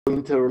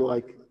winter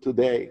like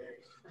today.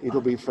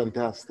 It'll be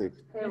fantastic.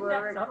 Okay,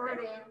 we're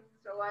recording,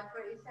 so watch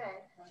what you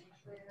say.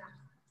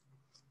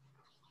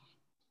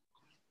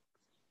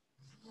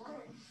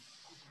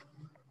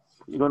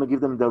 You're going to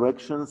give them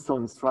directions, so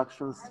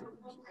instructions?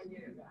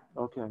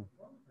 Okay.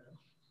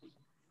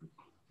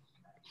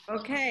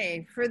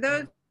 Okay, for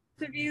those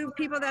of you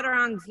people that are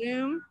on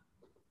Zoom,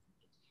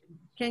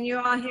 can you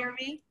all hear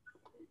me?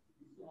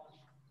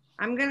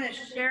 I'm going to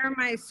share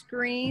my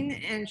screen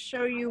and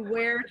show you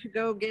where to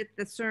go get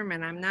the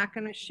sermon. I'm not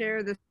going to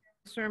share the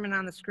sermon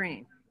on the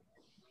screen,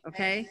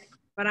 okay?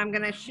 But I'm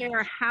going to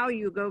share how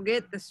you go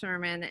get the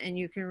sermon and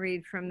you can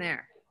read from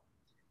there.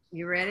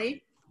 You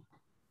ready?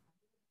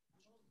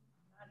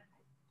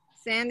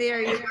 Sandy,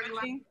 are you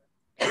watching?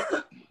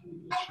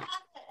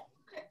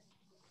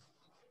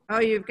 Oh,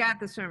 you've got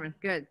the sermon.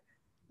 Good.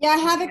 Yeah, I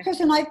have it,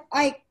 Kristen.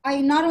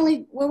 I not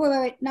only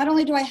not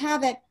only do I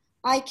have it,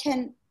 I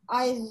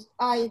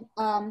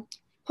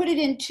put it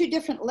in 2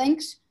 different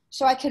links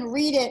so I can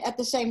read it at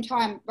the same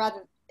time.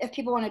 Rather, if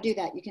people want to do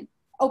that, you can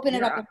open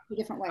it up in 2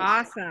 different ways.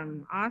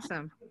 Awesome,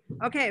 awesome.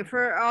 Okay,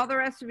 for all the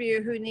rest of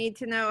you who need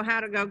to know how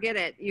to go get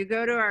it, you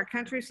go to our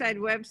Countryside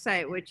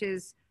website, which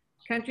is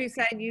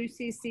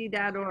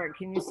countryside.ucc.org.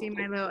 Can you see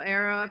my little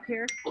arrow up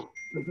here?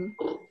 Mm-hmm.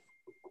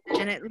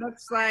 And it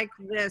looks like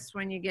this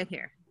when you get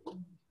here.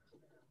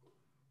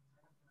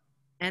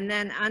 And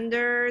then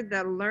under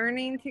the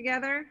Learning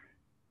Together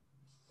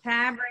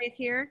tab right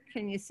here,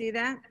 can you see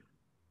that?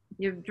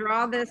 You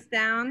draw this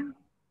down,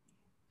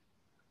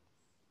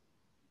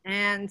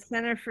 and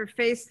Center for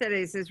Faith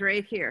Studies is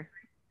right here.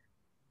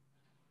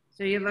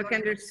 So you look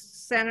under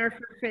Center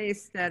for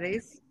Faith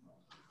Studies,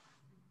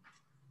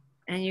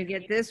 and you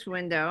get this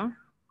window,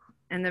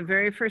 and the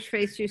very first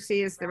face you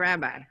see is the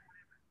rabbi.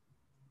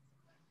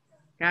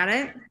 Got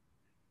it?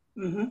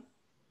 Mm-hmm.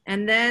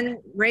 And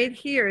then right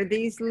here,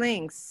 these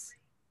links,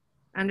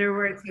 under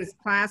where it says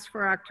class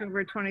for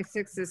October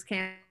 26th is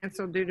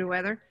canceled due to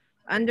weather,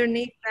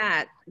 underneath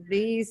that,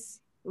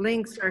 these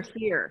links are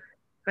here.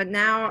 But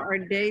now our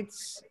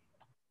dates,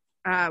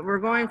 we're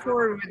going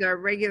forward with our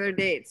regular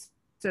dates.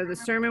 So the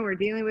sermon we're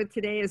dealing with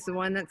today is the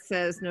one that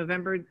says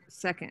November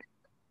 2nd.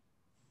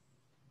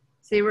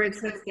 See where it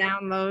says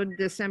download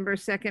December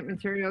 2nd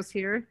materials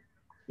here?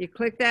 You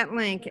click that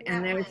link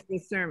and there's the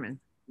sermon.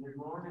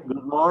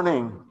 Good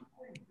morning.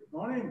 Good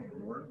morning.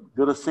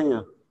 Good to see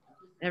you.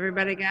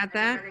 Everybody got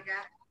that?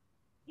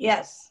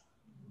 Yes.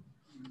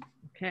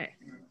 Okay.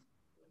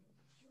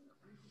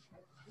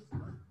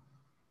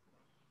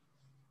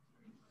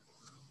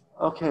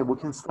 Okay, we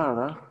can start,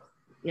 huh?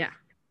 Yeah.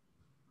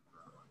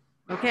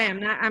 Okay,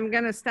 I'm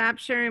gonna stop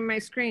sharing my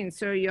screen,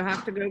 so you'll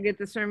have to go get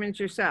the sermons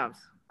yourselves,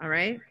 all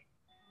right?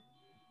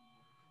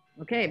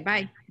 Okay,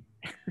 bye.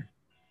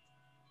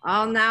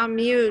 I'll now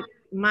mute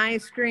my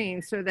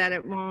screen so that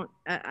it won't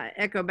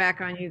echo back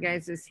on you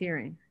guys'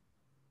 hearing.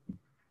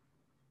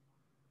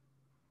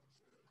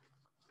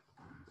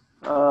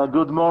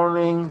 Good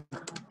morning.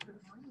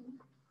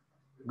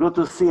 Good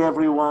to see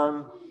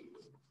everyone.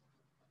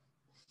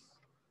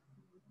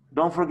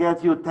 Don't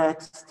forget your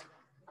text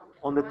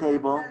on the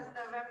table. It says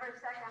November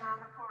 2nd on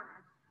the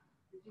corner.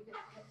 Did you get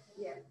it?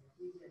 Yes,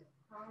 you did.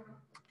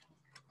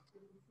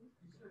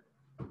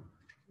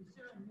 Is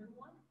there a new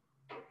one?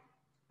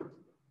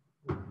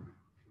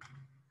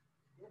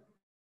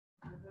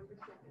 November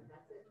 2nd,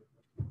 that's it.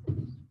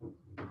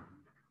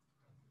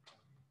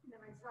 Then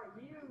I saw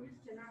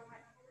used and I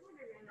went,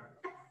 wait a minute.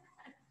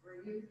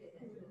 We're used it.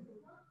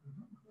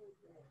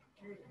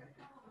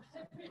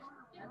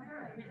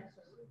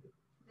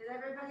 Did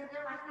everybody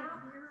get my now?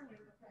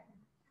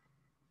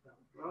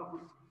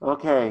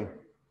 Okay.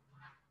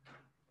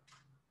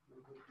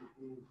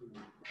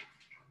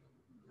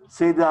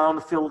 Sit down,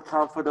 feel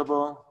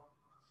comfortable.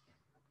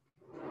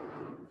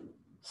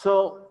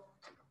 So,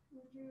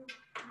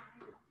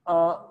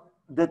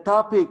 the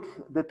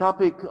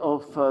topic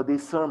of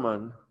this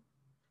sermon,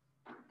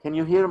 can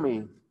you hear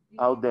me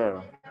out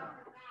there?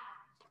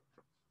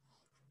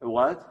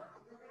 What?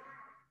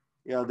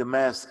 Yeah, the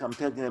mask. I'm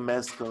taking the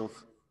mask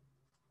off.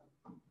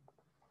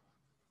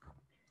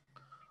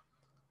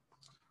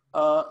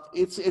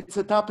 It's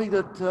a topic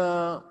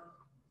that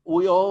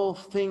we all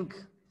think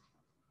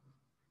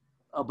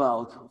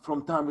about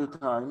from time to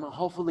time.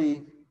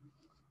 Hopefully,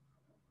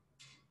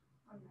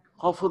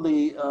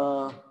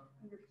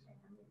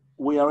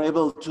 we are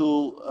able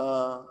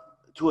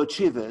to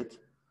achieve it.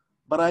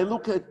 But I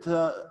look at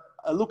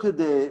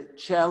the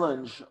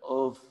challenge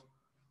of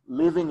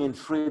living in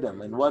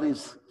freedom and what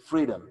is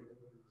freedom.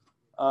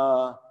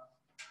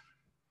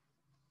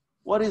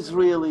 What is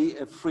really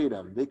a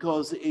freedom?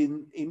 Because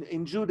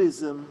in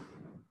Judaism,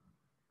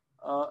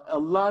 a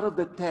lot of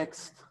the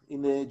text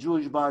in the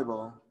Jewish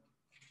Bible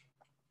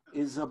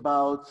is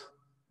about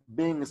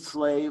being a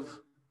slave.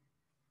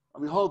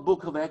 The whole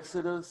book of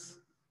Exodus,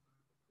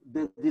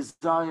 the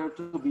desire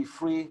to be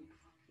free.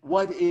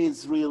 What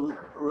is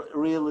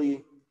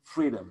really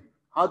freedom?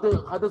 How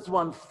does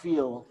one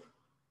feel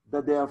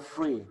that they are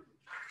free?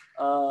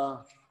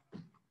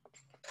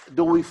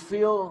 Do we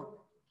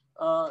feel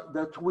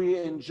that we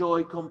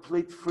enjoy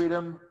complete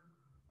freedom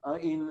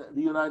in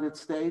the United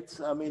States?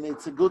 I mean,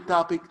 it's a good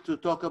topic to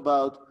talk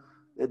about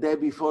the day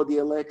before the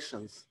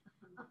elections.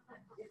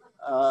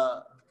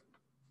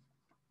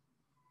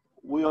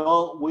 We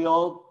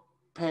all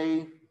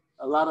pay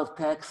a lot of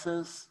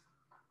taxes.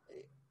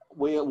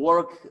 We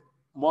work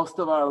most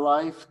of our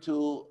life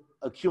to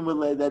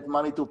accumulate that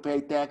money to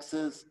pay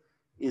taxes.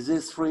 Is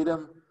this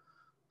freedom?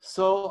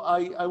 So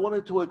I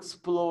wanted to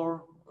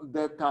explore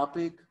that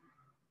topic.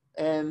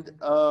 And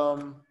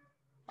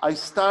I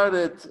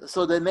started,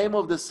 so the name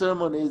of the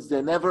sermon is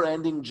The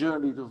Never-Ending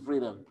Journey to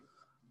Freedom.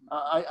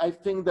 I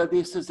think that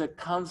this is a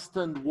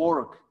constant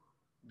work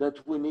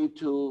that we need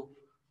to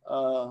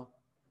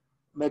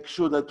make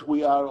sure that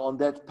we are on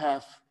that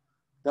path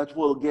that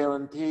will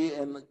guarantee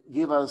and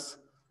give us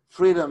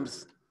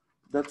freedoms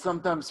that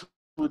sometimes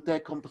we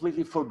take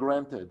completely for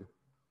granted.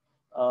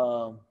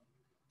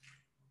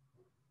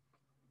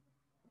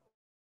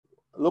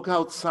 Look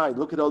outside,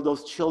 look at all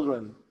those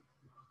children.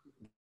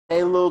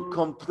 They look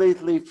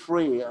completely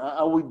free.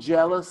 Are we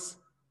jealous?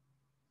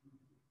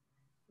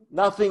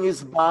 Nothing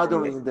is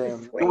bothering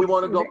them. Do we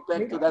want to go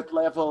back to that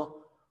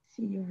level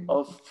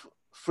of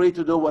free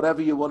to do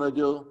whatever you want to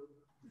do?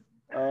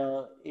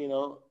 You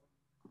know,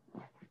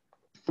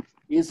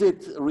 is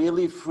it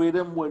really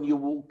freedom when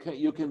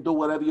you can do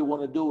whatever you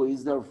want to do?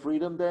 Is there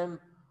freedom then?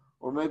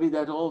 Or maybe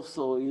that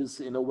also is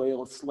in a way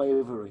of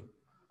slavery.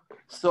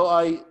 So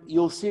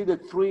you'll see the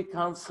three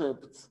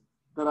concepts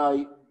that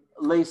I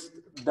laced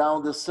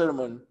down the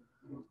sermon,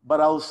 but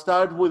I'll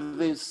start with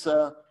this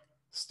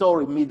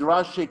story,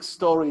 midrashic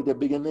story, the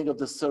beginning of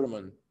the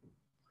sermon.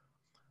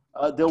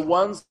 There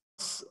once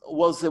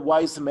was a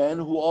wise man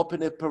who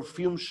opened a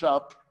perfume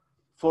shop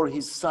for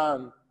his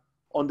son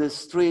on the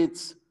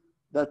streets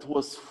that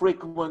was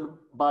frequented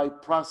by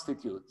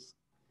prostitutes.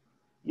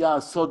 Yeah,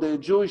 so the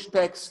Jewish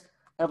texts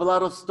have a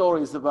lot of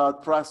stories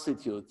about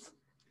prostitutes.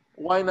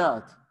 Why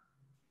not?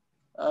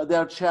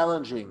 They're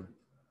challenging.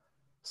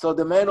 So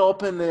the man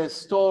opened a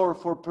store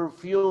for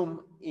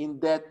perfume on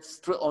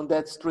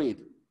that street.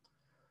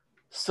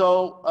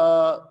 So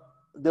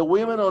the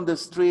women on the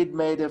street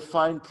made a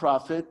fine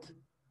profit.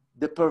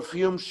 The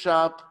perfume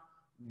shop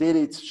did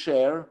its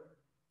share,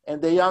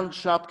 and the young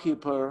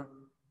shopkeeper,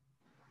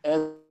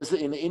 as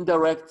an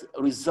indirect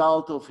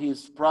result of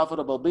his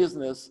profitable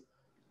business,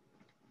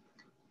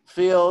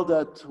 fell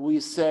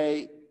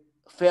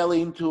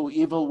into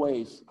evil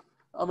ways.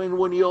 I mean,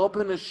 when you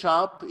open a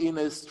shop in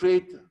a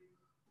street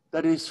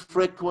that is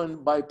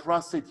frequented by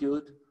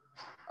prostitutes,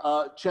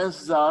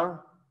 chances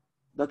are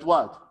that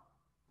what?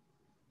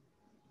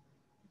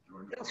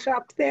 They'll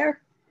shop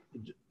there.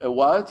 A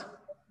what?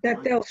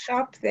 That they'll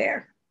shop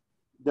there.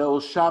 They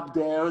will shop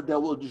there. They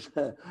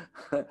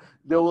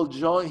will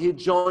join. He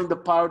joined the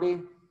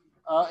party.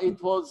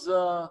 It was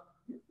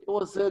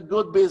a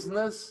good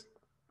business.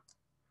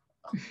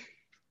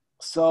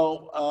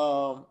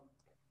 So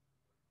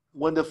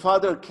when the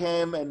father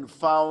came and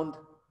found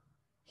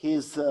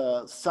his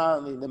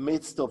son in the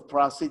midst of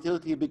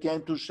prostitutes, he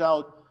began to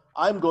shout,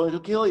 "I'm going to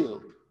kill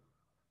you."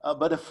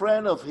 But a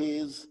friend of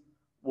his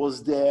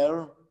was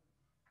there,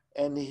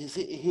 and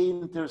he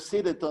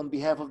interceded on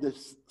behalf of the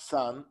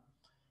son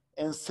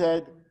and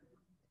said,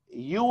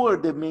 "You were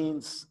the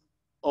means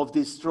of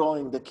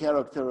destroying the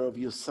character of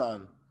your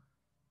son,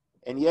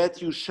 and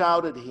yet you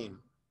shouted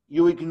him.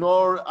 You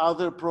ignored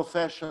other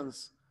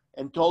professions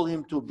and told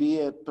him to be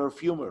a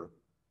perfumer,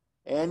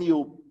 and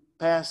you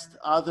passed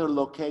other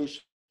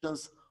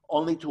locations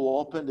only to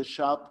open the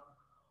shop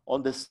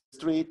on the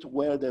street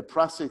where the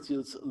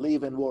prostitutes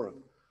live and work."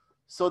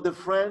 So the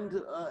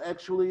friend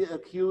actually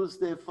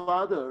accused the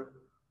father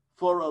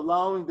for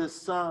allowing the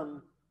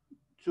son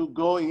to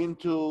go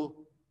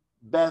into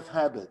bad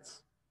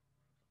habits.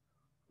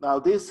 Now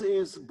this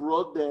is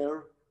brought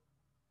there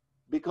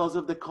because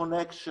of the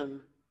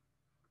connection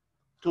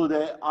to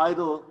the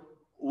idol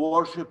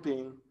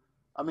worshiping.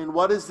 I mean,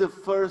 what is the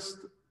first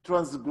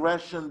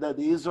transgression that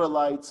the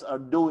Israelites are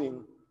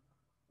doing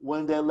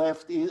when they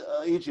left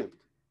Egypt?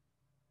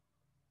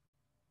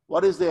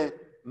 What is the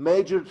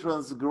major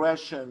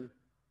transgression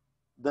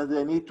that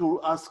they need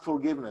to ask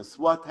forgiveness?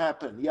 What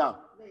happened? Yeah.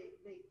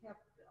 They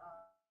kept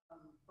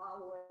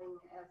following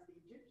as the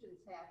Egyptians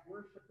had,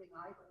 worshiping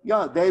idols.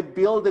 Yeah, they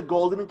built a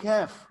golden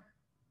calf.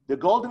 The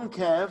golden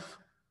calf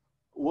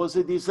was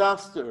a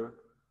disaster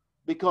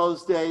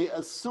because they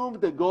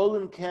assumed the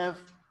golden calf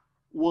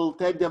will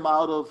take them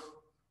out of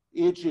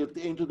Egypt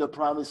into the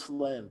promised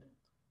land.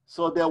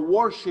 So they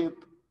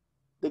worship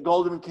the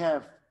golden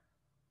calf.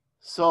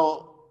 So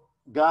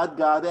God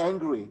got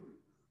angry.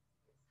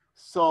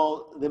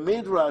 So the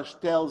Midrash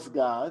tells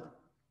God,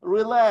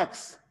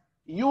 relax,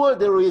 you are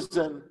the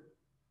reason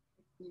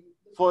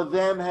for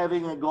them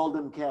having a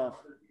golden calf.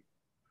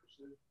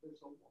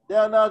 They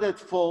are not at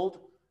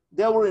fault.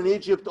 They were in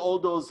Egypt all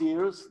those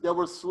years. They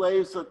were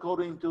slaves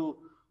according to,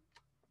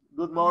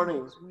 good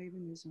morning.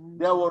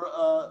 They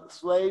were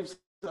slaves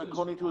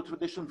according to a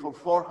tradition for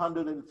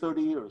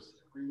 430 years.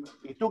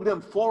 It took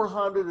them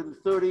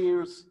 430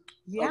 years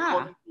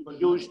according to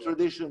Jewish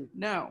tradition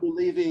to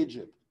leave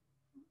Egypt.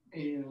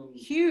 And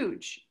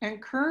Huge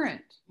and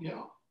current.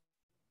 yeah.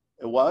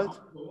 A what?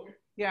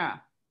 Yeah.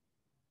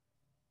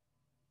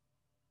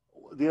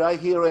 Did I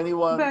hear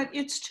anyone? But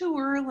it's too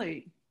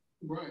early.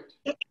 Right.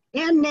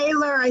 And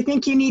Naylor, I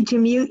think you need to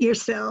mute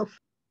yourself.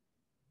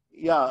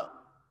 Yeah.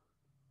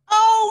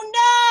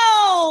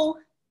 Oh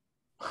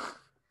no!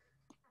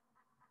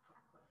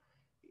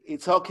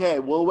 It's okay.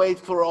 We'll wait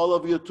for all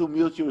of you to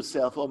mute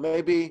yourself, or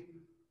maybe.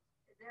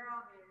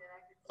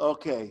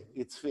 Okay,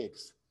 it's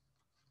fixed.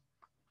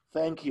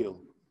 Thank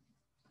you.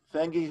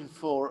 Thank you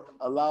for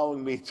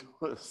allowing me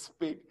to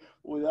speak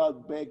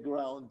without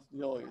background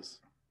noise.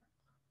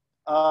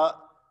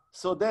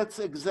 So that's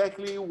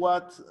exactly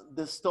what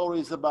the story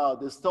is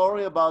about. The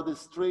story about the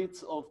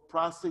streets of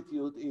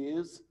prostitute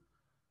is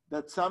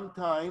that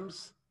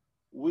sometimes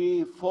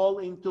we fall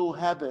into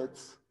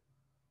habits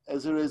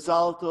as a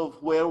result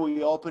of where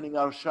we're opening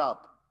our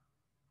shop.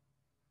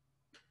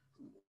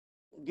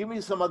 Give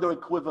me some other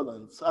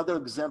equivalents, other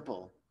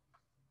example.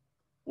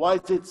 Why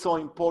is it so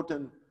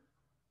important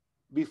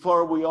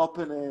before we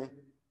open a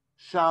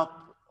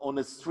shop on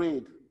a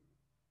street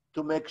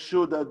to make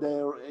sure that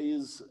there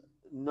is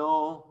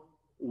no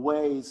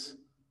ways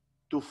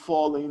to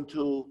fall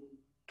into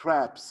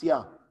traps?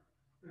 Yeah.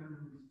 In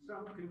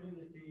some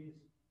communities,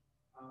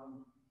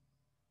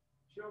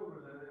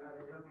 children at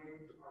a young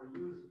age are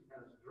used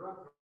as drug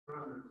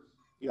runners.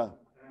 Yeah.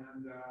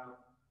 And the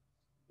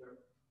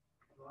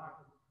lack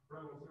of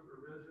parental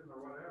supervision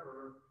or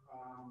whatever,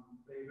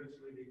 they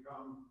eventually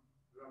become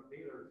drug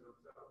dealers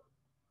themselves.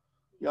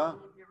 Yeah.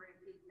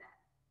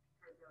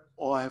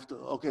 Oh, I have to.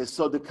 Okay,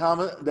 so the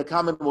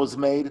comment was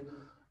made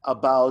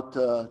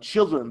about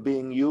children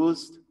being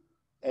used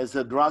as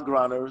drug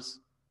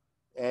runners,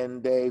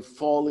 and they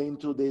fall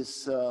into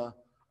this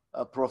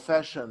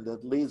profession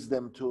that leads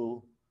them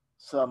to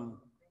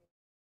some.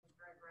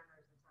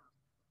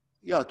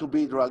 Yeah, to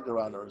be drug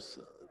runners,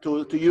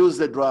 to use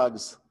the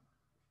drugs.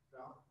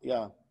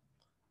 Yeah.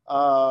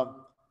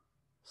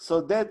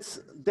 So that's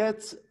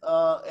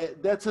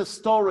a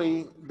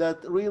story that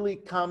really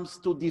comes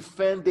to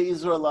defend the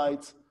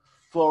Israelites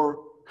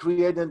for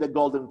creating the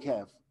golden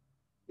calf.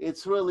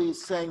 It's really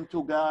saying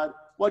to God,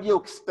 what do you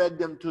expect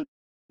them to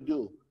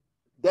do?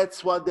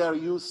 That's what they're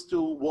used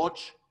to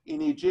watch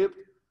in Egypt.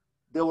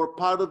 They were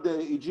part of the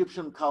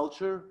Egyptian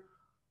culture,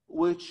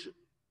 which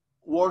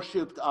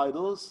worshipped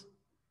idols,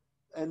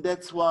 and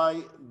that's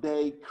why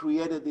they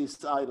created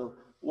this idol.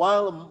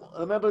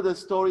 Remember the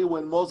story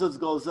when Moses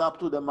goes up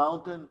to the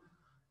mountain?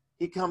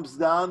 He comes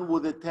down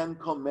with the 10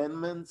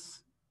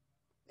 commandments,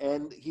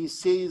 and he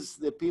sees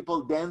the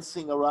people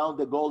dancing around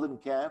the golden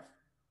calf,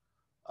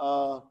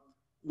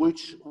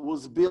 which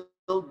was built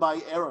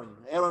by Aaron.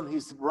 Aaron,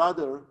 his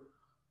brother,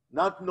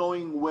 not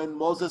knowing when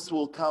Moses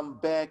will come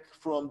back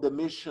from the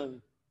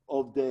mission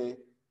of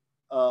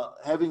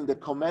having the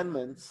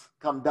commandments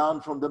come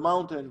down from the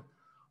mountain,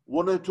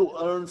 wanted to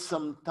earn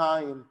some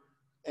time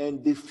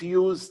and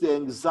diffuse the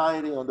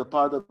anxiety on the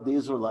part of the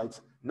Israelites,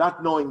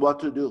 not knowing what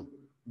to do.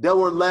 They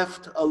were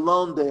left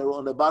alone there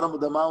on the bottom of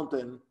the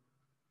mountain.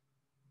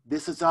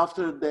 This is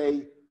after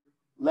they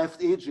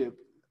left Egypt,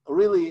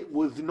 really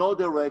with no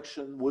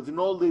direction, with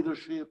no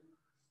leadership.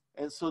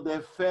 And so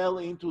they fell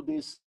into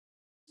this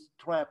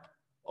trap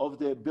of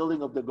the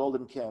building of the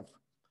golden calf.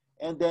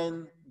 And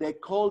then they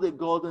called the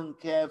golden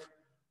calf,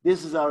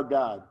 this is our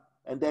God.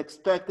 And they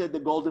expected the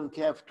golden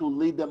calf to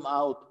lead them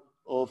out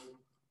of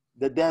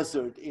the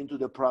desert into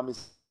the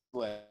promised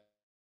land.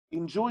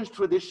 In Jewish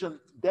tradition,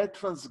 that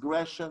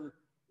transgression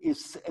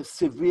is a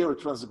severe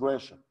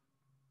transgression.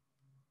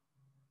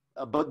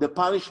 But the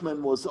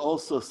punishment was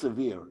also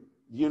severe.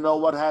 Do you know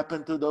what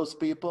happened to those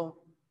people?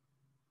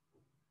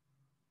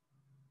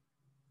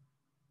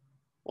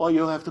 Well,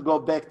 you have to go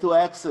back to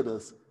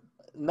Exodus.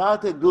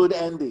 Not a good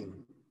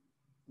ending.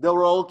 They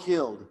were all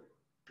killed.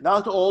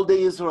 Not all the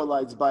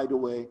Israelites, by the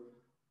way.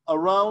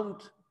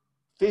 Around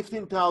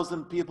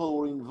 15,000 people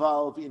were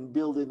involved in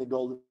building the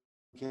golden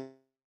calf.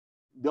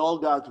 They all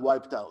got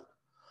wiped out.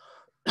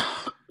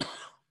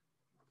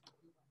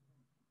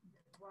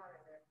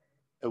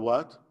 A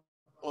what?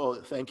 Oh,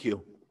 thank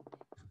you.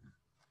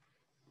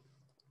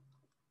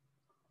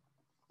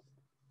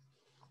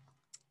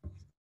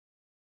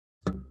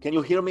 Can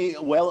you hear me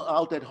well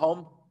out at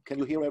home? Can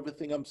you hear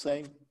everything I'm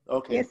saying?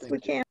 Okay. Yes, we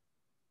can.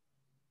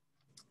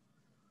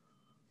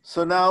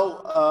 So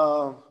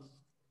now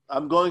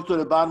I'm going to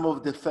the bottom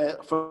of the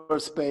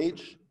first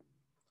page.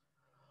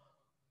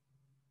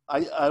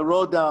 I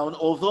wrote down,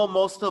 although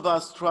most of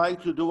us try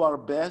to do our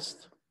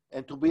best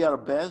and to be our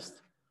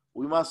best,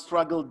 we must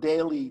struggle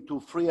daily to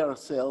free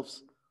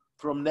ourselves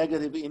from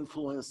negative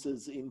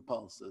influences,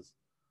 impulses.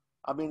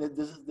 I mean,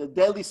 this is the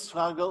daily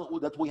struggle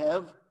that we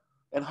have.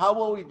 And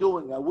how are we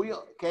doing? Are we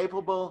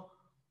capable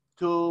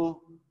to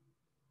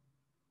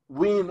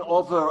win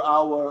over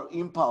our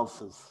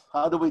impulses?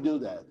 How do we do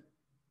that?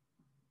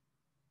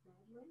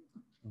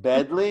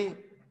 Badly?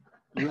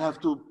 You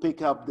have to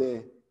pick up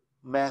the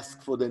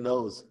mask for the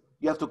nose.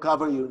 You have to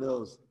cover your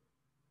nose.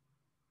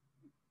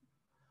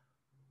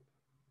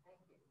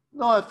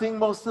 No, I think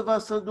most of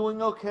us are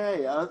doing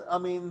okay. I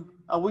mean,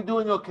 Are we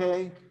doing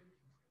okay?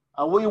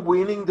 Are we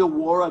winning the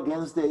war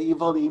against the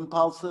evil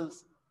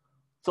impulses?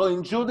 So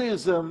in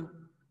Judaism,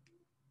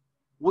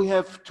 we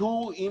have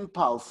two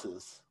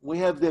impulses. We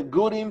have the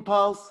good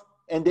impulse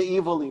and the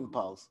evil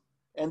impulse,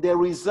 and they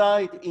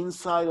reside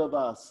inside of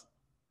us.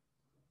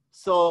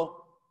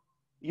 So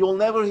you'll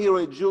never hear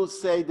a Jew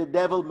say, the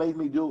devil made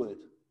me do it.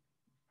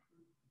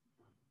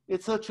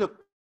 It's such a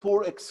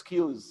poor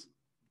excuse.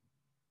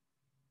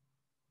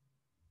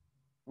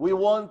 We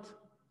want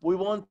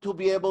to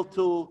be able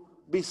to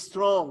be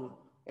strong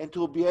and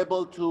to be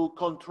able to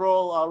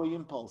control our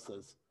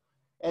impulses.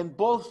 And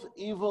both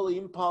evil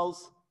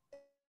impulse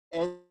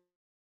and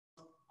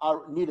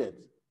are needed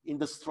in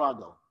the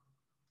struggle.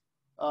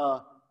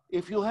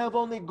 If you have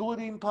only good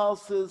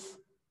impulses,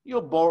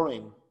 you're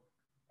boring.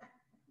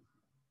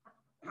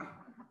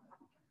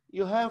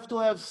 You have to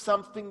have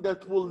something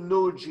that will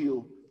nudge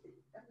you,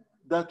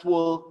 that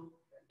will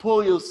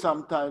pull you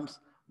sometimes,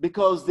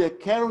 because their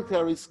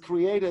character is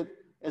created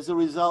as a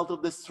result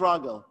of the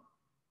struggle.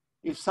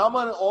 If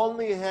someone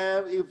only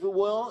have, if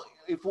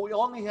we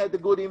only had the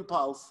good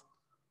impulse,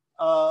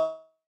 I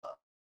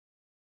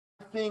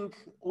think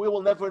we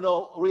will never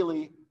know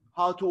really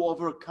how to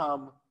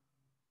overcome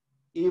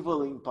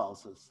evil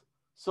impulses.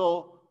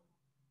 So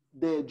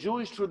the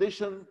Jewish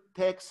tradition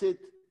takes it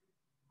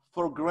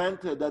for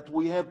granted that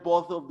we have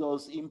both of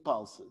those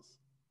impulses.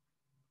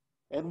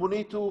 And we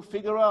need to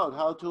figure out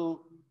how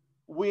to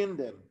win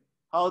them,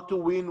 how to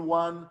win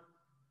one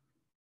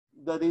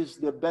that is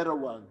the better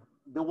one,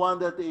 the one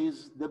that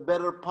is the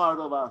better part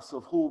of us,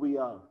 of who we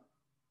are.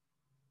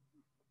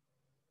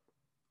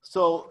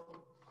 So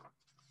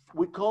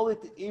we call it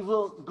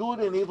evil, good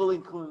and evil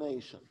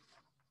inclination.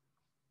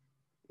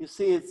 You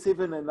see, it's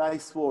even a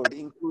nice word,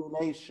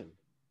 inclination.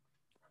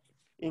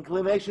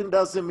 Inclination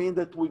doesn't mean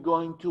that we're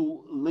going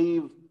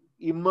to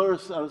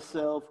immerse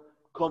ourselves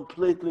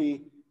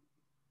completely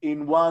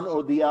in one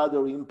or the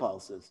other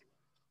impulses.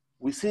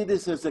 We see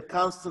this as a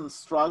constant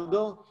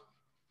struggle,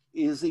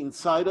 is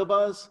inside of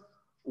us.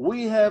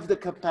 We have the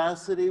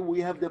capacity, we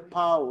have the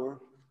power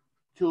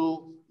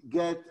to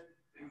get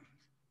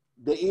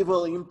the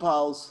evil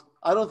impulse.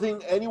 I don't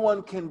think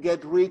anyone can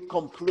get rid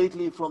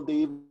completely from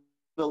the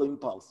evil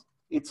impulse.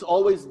 It's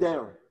always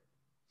there.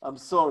 I'm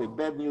sorry,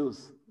 bad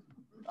news.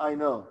 I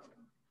know.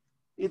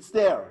 It's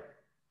there.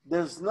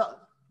 There's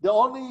not, the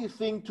only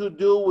thing to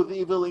do with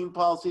evil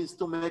impulse is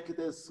to make it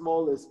as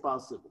small as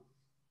possible.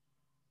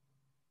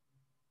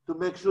 To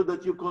make sure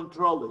that you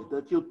control it,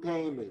 that you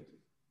tame it.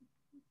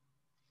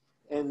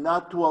 And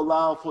not to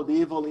allow for the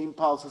evil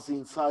impulses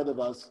inside of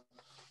us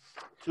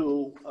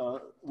to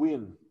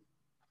win.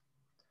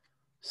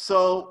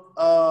 So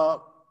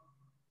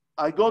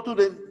I go to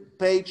the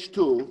page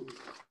 2,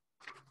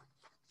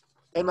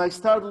 and I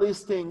start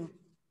listing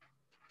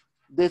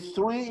the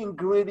 3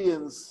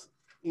 ingredients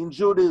in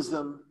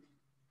Judaism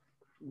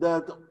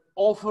that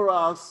offer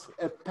us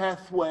a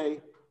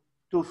pathway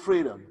to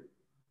freedom.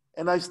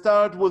 And I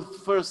start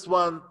with first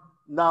one,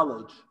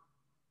 knowledge.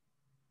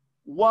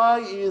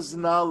 Why is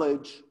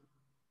knowledge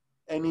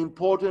an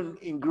important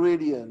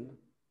ingredient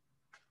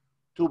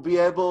to be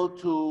able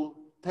to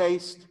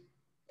taste,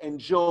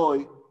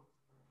 enjoy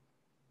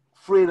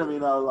freedom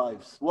in our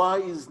lives? Why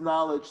is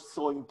knowledge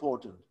so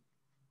important?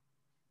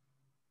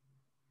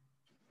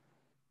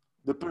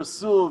 The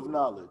pursuit of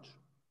knowledge.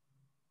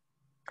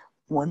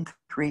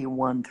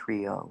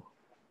 13130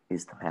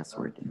 is the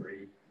password.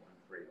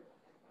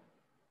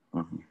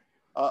 Mm-hmm.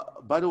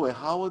 By the way,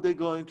 how are they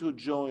going to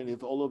join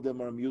if all of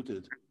them are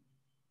muted?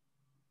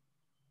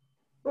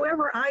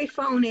 Whoever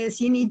iPhone is,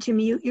 you need to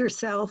mute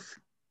yourself.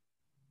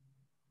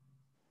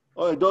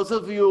 All right, those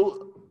of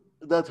you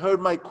that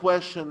heard my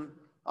question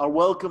are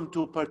welcome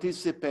to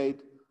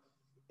participate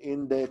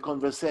in the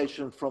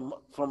conversation from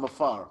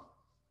afar.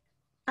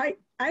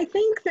 I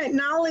think that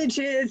knowledge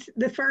is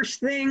the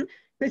first thing,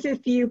 because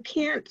if you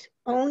can't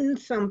own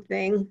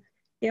something,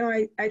 you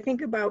know, I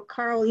think about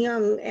Carl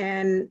Jung,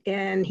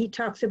 and he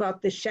talks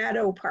about the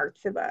shadow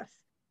parts of us,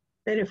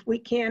 that if we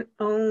can't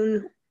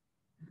own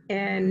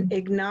and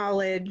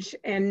acknowledge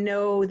and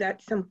know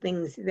that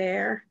something's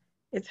there,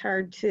 it's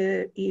hard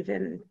to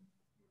even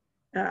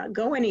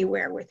go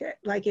anywhere with it.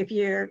 Like if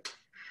you're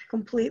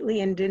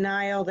completely in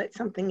denial that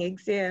something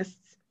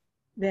exists,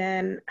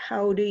 then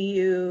how do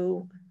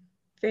you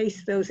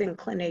face those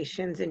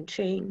inclinations and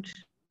change?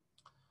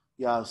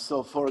 Yeah,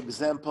 so for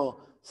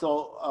example,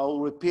 so I'll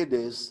repeat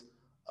this,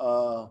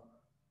 the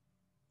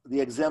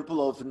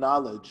example of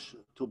knowledge,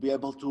 to be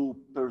able to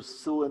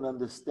pursue and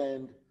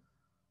understand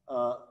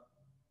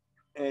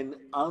and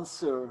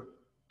answer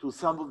to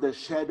some of the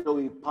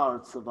shadowy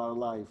parts of our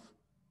life.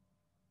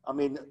 I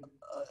mean,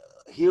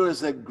 here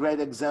is a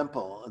great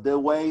example, the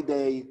way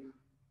they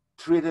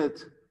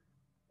treated,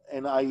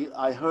 and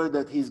I heard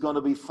that he's going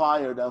to be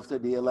fired after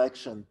the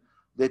election,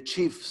 the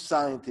chief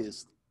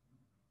scientist,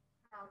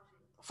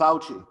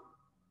 Fauci.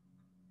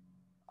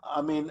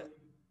 I mean,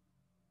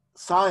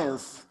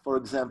 science, for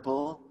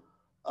example,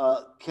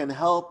 can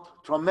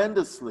help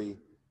tremendously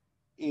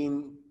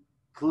in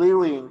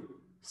clearing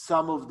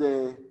some of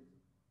the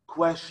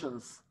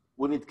questions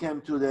when it came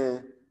to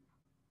the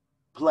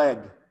plague.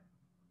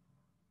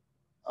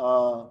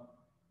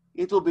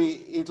 It'll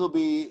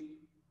be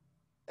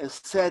a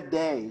sad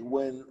day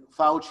when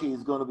Fauci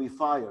is going to be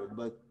fired,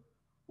 but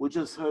we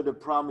just heard a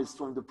promise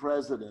from the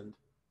president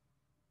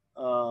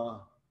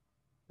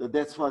that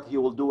that's what he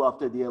will do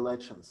after the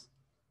elections.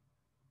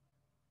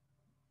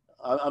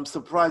 I'm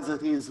surprised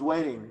that he is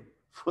waiting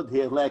for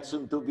the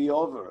election to be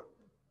over.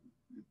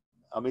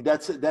 I mean,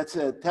 that's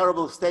a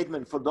terrible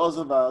statement for those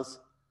of us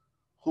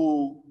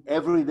who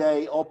every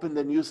day open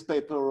the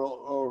newspaper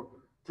or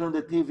turn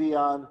the TV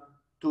on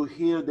to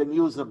hear the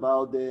news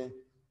about the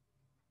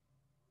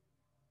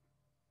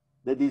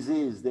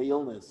disease, the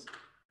illness.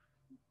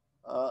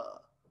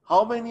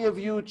 How many of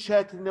you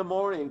checked in the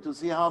morning to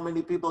see how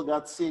many people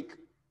got sick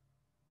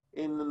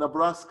in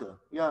Nebraska?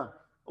 Yeah,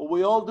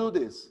 we all do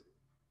this.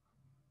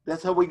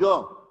 That's how we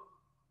go.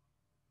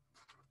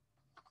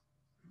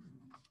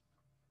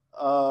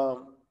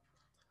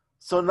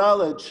 So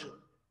knowledge.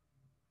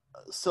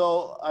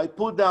 So I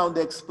put down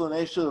the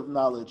explanation of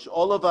knowledge.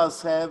 All of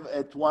us have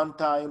at one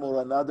time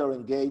or another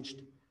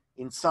engaged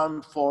in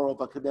some form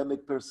of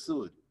academic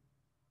pursuit,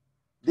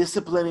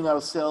 disciplining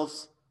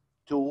ourselves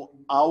to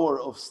hour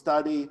of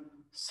study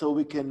so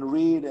we can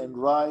read and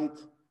write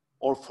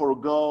or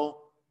forego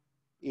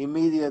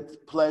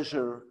immediate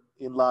pleasure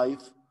in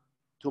life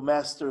to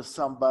master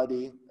some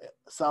body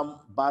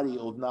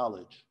of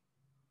knowledge.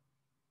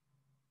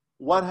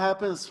 What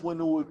happens when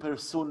we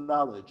pursue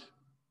knowledge?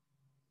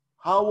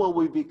 How are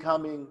we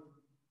becoming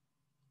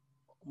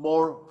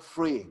more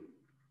free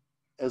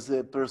as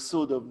a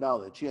pursuit of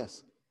knowledge?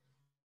 Yes.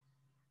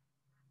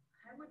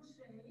 I would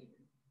say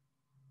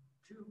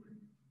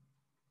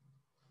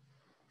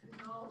to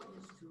know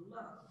is to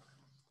love,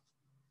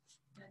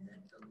 and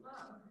that the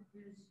love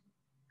is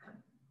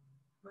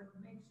what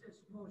makes us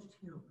most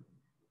human.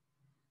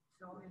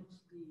 So it's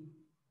the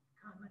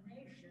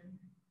combination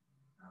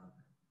of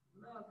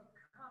love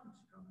comes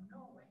from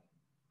knowing,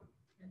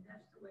 and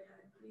that's the way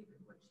I believe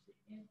in which the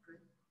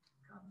infant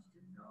comes to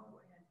know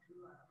and to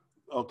love.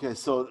 Okay,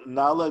 so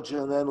knowledge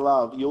and then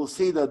love. You'll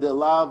see that the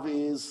love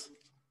is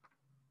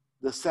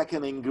the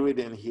second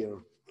ingredient here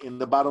in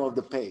the bottom of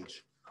the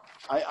page.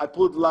 I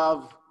put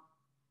love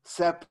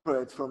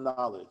separate from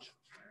knowledge.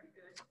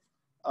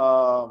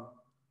 Our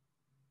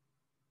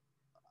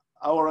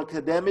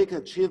academic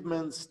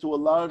achievements to a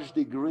large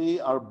degree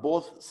are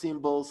both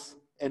symbols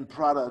and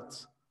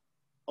products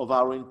of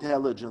our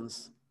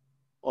intelligence,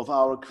 of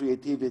our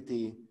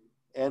creativity,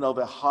 and of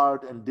a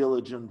hard and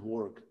diligent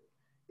work.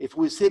 If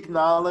we seek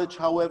knowledge,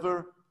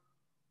 however,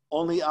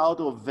 only out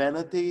of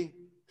vanity,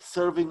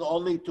 serving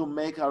only to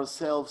make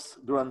ourselves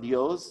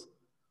grandiose,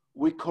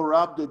 we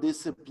corrupt the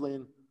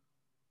discipline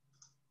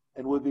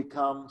and we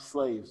become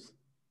slaves.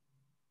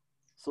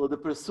 So to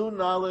pursue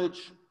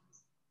knowledge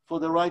for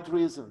the right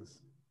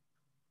reasons,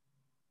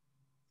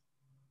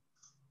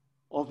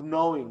 of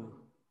knowing,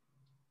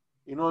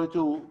 in order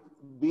to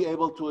be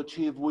able to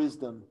achieve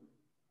wisdom.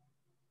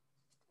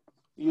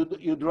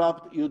 You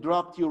dropped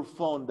your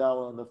phone down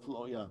on the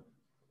floor, yeah.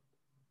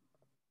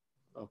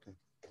 Okay.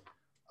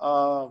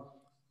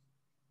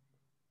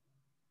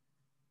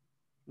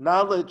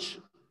 Knowledge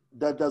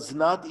that does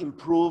not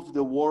improve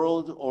the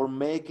world or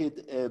make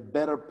it a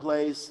better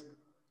place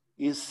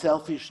is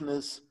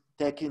selfishness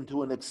taken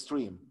to an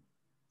extreme.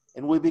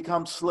 And we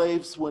become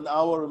slaves when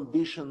our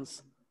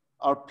ambitions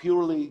are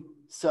purely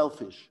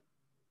selfish.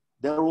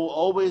 There will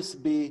always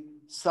be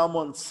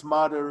someone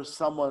smarter,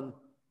 someone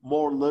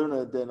more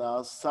learned than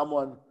us,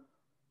 someone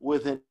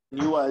with a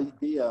new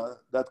idea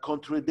that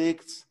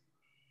contradicts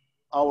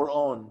our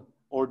own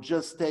or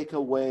just take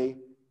away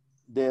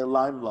the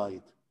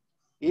limelight.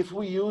 If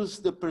we use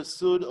the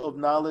pursuit of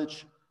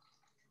knowledge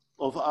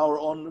of our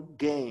own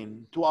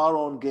gain, to our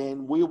own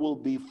gain, we will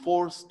be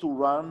forced to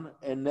run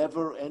a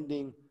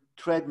never-ending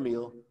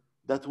treadmill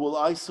that will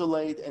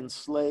isolate,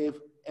 enslave,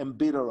 and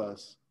bitter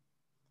us.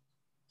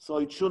 So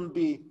it shouldn't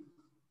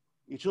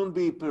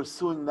be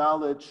pursuing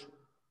knowledge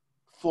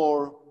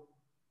for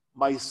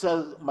my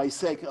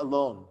sake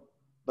alone,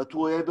 but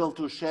to be able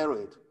to share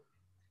it,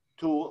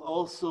 to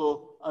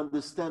also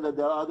understand that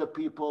there are other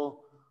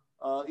people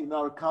in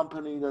our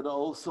company that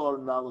also are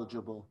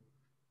knowledgeable.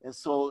 And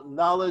so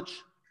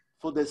knowledge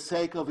for the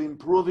sake of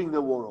improving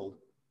the world,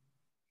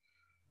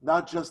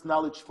 not just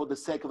knowledge for the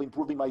sake of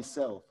improving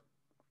myself.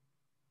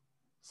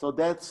 So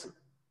that's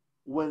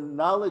when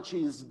knowledge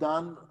is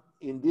done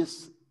in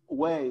this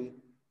way,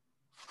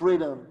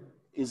 freedom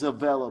is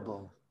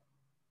available.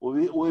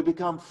 We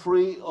become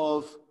free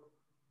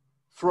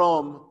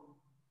from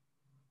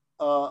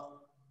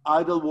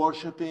idol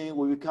worshiping.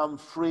 We become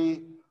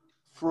free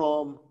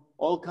from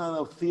all kinds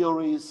of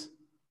theories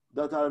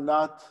that are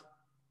not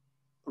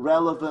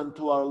relevant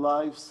to our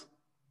lives.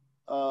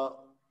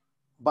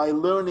 By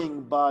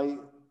learning, by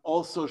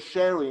also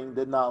sharing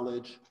the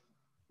knowledge,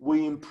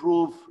 we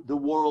improve the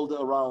world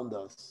around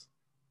us.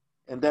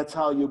 And that's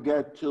how you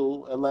get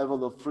to a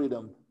level of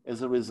freedom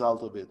as a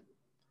result of it.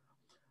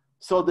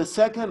 So the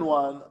second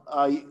one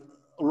I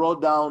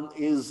wrote down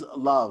is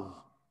love.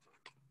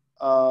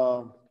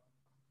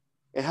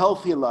 A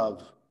healthy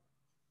love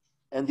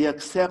and the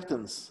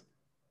acceptance,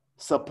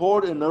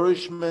 support, and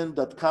nourishment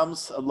that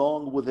comes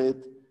along with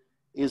it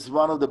is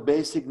one of the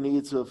basic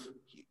needs of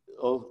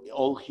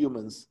all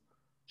humans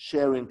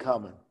share in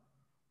common.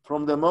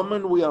 From the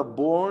moment we are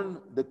born,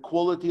 the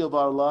quality of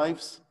our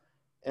lives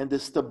and the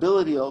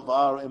stability of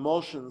our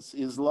emotions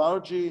is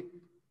largely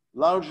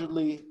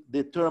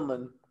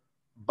determined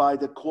by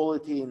the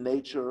quality and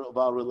nature of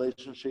our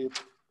relationship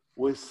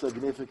with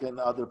significant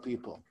other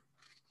people.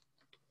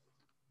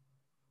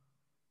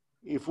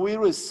 If we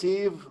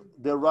receive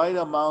the right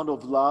amount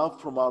of love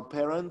from our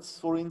parents,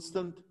 for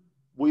instance,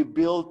 we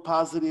build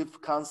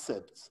positive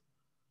concepts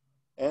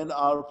and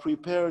are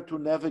prepared to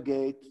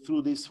navigate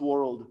through this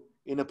world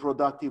in a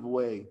productive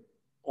way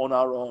on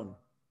our own.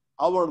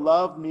 Our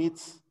love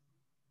needs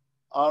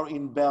are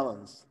in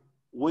balance.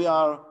 We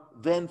are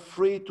then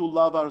free to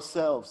love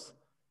ourselves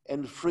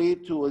and free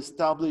to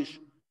establish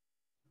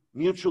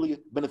mutually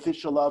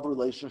beneficial love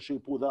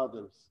relationship with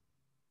others.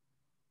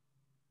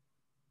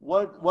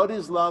 What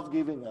is love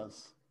giving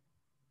us?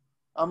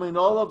 I mean,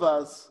 all of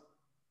us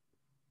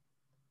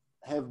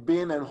have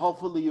been, and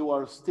hopefully you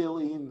are still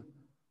in,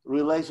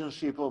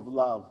 relationship of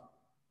love.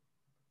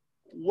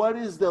 What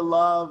is the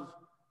love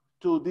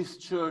to this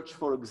church,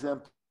 for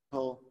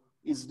example,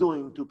 is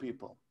doing to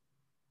people?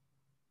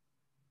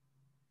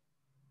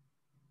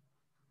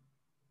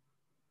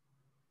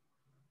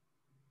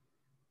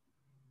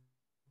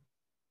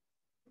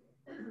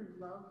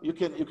 You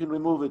can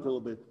remove it a little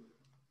bit.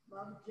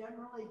 Love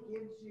generally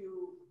gives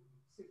you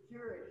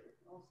security,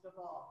 most of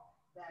all,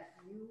 that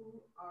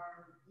you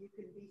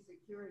can be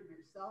secure in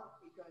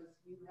yourself because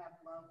you have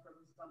love from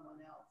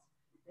someone else.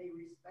 They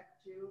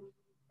respect you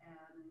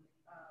and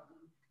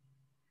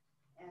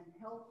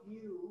help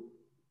you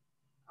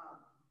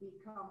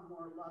become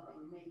more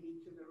loving, maybe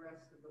to the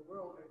rest of the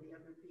world or the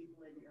other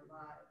people in your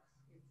lives.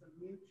 It's a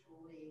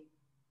mutually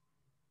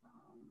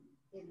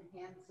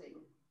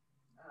enhancing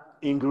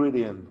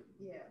ingredient.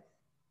 Yes.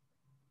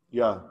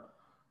 Yeah.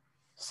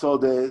 So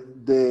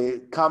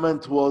the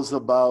comment was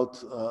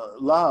about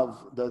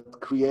love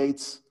that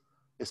creates,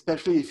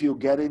 especially if you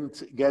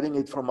getting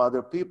it from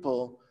other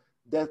people,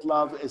 that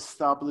love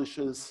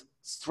establishes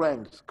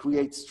strength,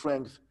 creates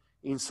strength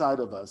inside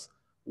of us.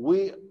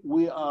 We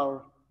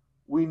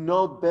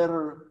know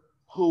better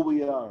who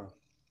we are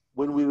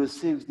when we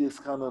receive this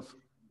kind of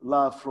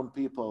love from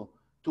people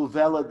to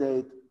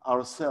validate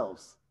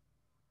ourselves.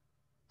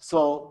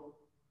 So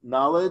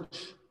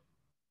knowledge,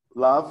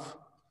 love.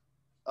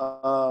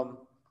 Carol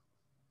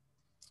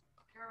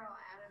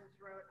Adams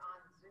wrote on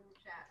Zoom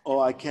chat. Oh,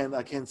 I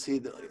can't see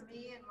the. For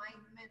me,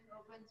 enlightenment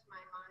opens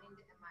my mind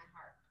and my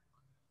heart.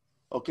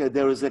 Okay,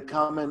 there is a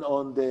comment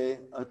on the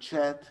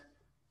chat.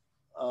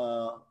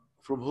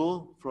 From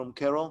who? From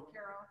Carol?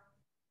 Carol.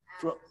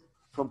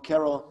 From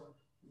Carol,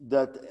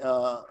 that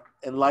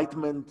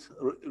enlightenment,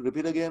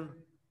 repeat again?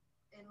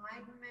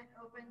 Enlightenment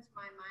opens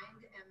my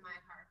mind and my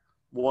heart.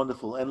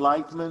 Wonderful.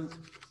 Enlightenment,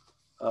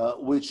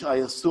 which I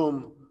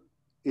assume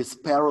is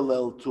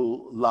parallel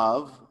to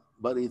love,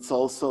 but it's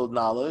also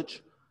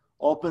knowledge,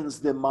 opens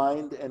the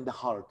mind and the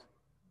heart.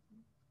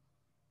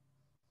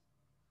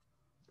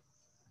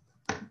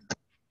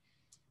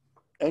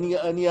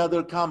 Any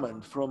other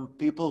comment from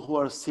people who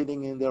are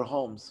sitting in their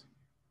homes?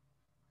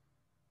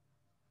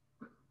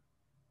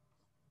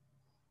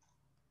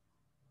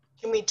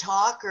 Can we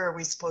talk, or are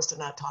we supposed to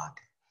not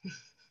talk?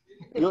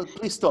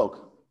 Please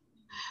talk.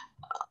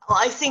 Well,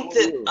 I think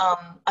that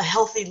a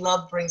healthy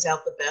love brings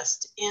out the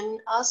best in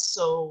us.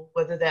 So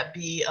whether that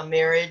be a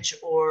marriage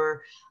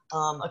or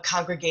a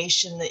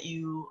congregation that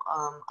you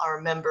are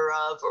a member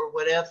of or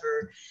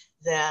whatever,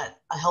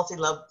 that a healthy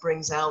love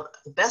brings out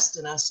the best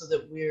in us so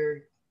that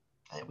we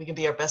can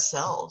be our best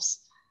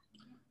selves.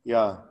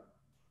 Yeah.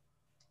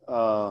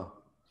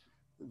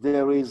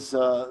 There is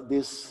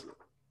this,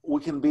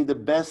 we can be the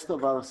best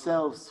of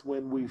ourselves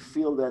when we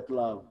feel that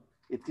love.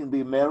 It can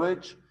be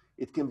marriage,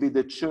 it can be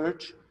the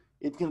church,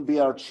 it can be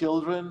our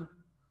children,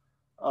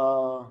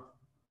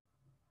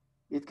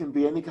 it can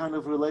be any kind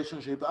of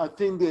relationship. I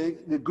think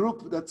the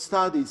group that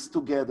studies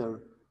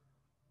together,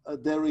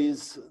 there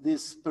is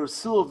this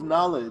pursuit of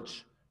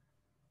knowledge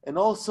and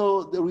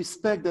also the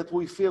respect that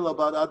we feel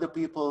about other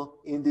people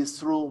in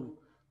this room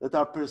that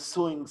are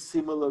pursuing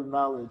similar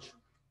knowledge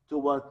to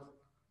what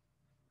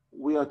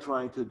we are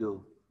trying to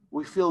do.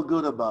 We feel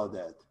good about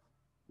that.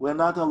 We're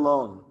not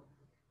alone.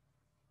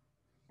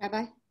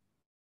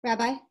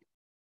 Rabbi?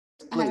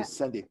 Please,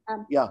 Sandy.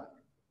 Yeah.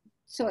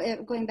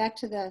 So going back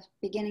to the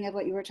beginning of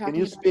what you were talking about. Can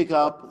you speak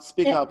up?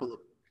 Speak up a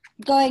little.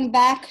 Going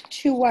back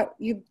to what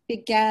you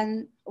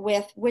began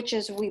with, which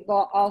is we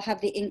all have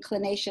the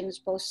inclinations,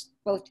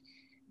 both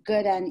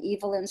good and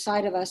evil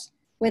inside of us.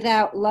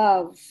 Without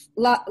love,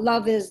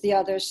 love is the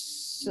other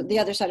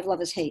side of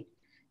love is hate.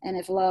 And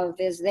if love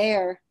is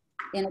there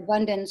in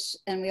abundance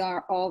and we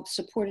are all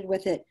supported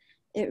with it,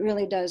 it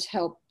really does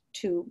help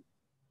to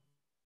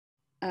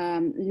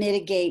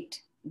mitigate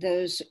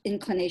those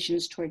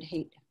inclinations toward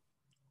hate.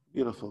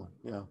 Beautiful,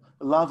 yeah.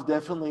 Love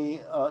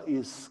definitely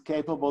is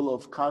capable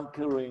of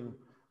conquering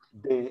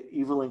the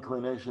evil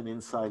inclination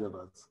inside of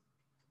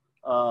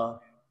us.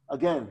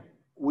 Again,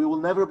 we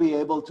will never be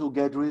able to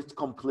get rid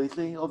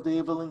completely of the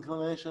evil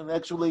inclination.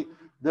 Actually,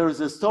 there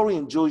is a story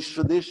in Jewish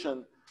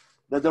tradition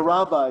that the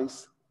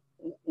rabbis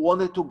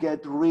wanted to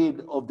get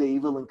rid of the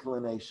evil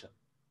inclination.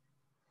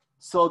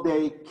 So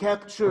they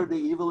captured the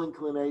evil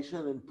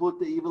inclination and put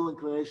the evil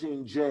inclination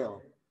in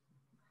jail.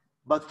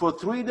 But for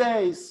 3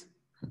 days,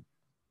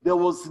 there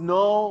was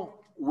no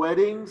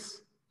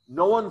weddings.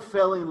 No one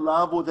fell in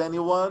love with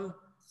anyone.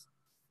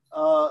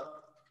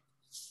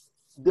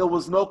 There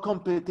was no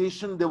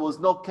competition. There was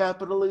no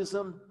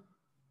capitalism.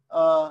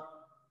 The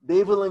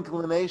evil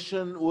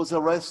inclination was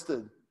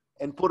arrested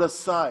and put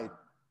aside.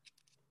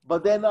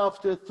 But then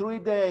after 3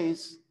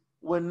 days,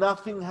 when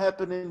nothing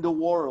happened in the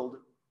world,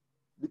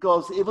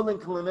 because evil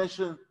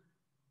inclination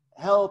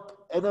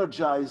help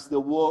energize the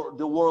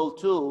world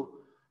too,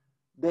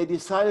 they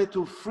decided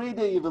to free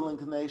the evil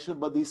inclination,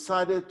 but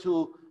decided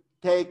to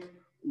take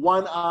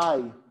one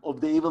eye of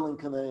the evil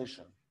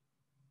inclination.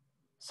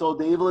 So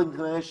the evil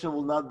inclination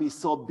will not be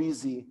so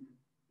busy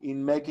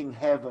in making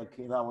havoc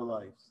in our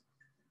lives.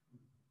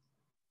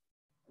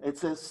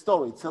 It's a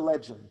story, it's a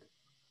legend.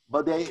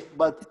 But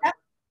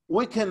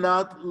we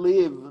cannot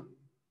live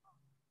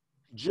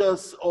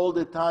just all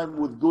the time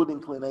with good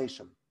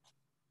inclination.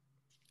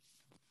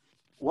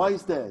 Why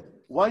is that?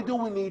 Why do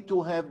we need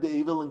to have the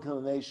evil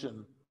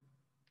inclination,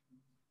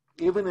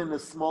 even in a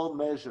small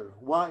measure?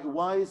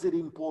 Why is it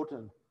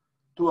important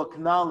to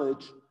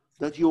acknowledge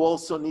that you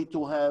also need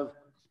to have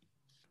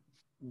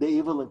the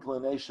evil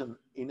inclination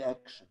in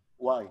action?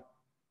 Why?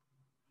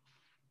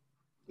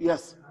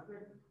 Yes? I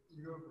think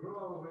you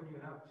grow when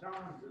you have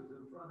challenges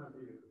in front of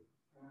you.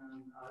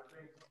 And I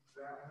think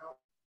that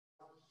helps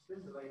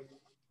stimulate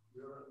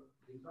your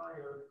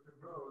desire to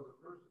grow as a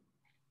person.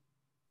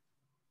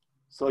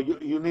 So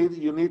you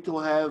need to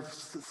have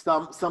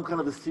some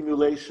kind of a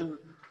stimulation,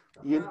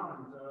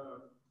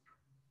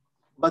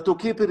 but to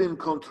keep it in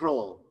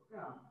control.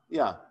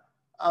 Yeah.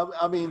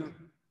 I mean,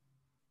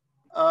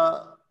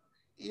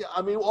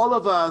 all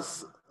of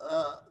us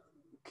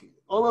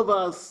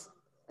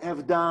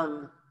have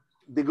done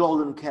the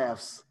golden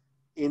calves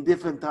in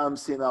different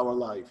times in our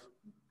life.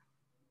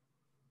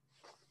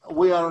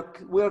 We are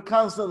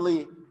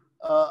constantly.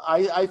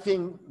 I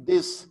think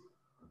this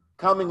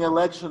coming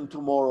election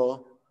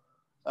tomorrow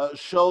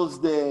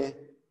shows the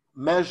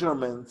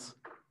measurements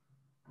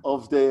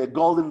of the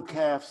golden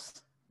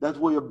calves that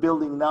we are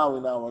building now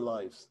in our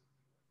lives.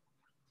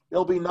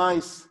 It'll be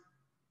nice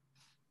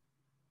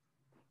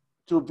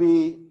to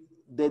be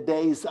the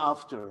days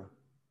after.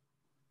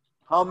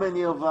 How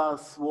many of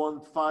us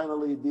want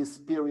finally this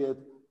period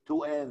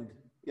to end?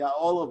 Yeah,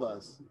 all of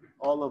us.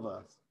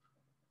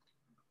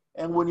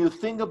 And when you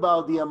think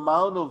about the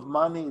amount of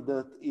money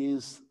that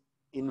is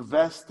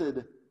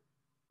invested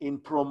in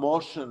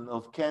promotion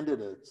of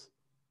candidates,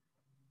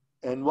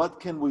 and what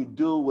can we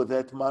do with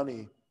that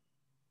money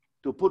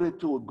to put it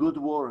to a good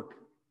work,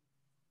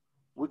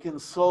 we can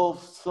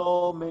solve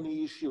so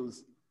many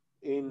issues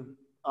in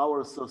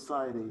our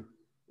society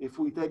if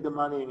we take the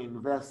money and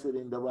invest it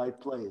in the right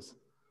place.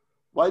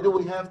 Why do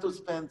we have to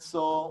spend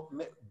so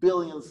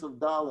billions of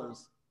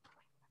dollars?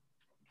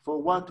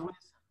 For what reason?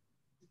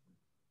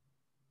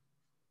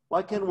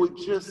 Why can't we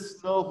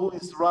just know who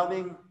is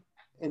running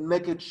and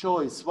make a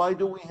choice? Why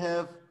do we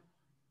have,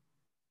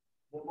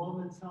 the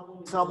moment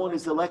someone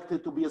is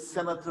elected to be a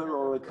senator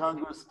or a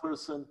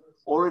congressperson,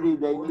 already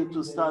they need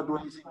to start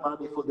raising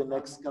money for the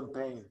next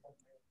campaign?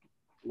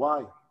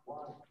 Why?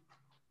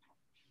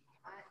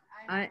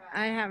 I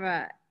have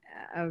a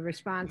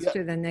response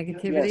to the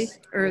negativity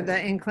or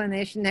the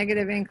inclination,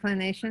 negative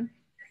inclination.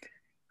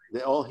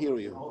 They all hear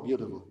you.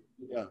 Beautiful.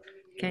 Yeah.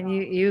 Can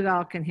you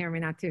all can hear me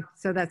now too.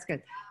 So that's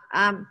good.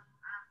 I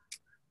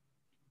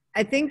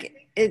think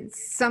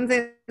it's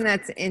something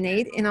that's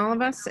innate in all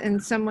of us in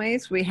some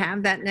ways. We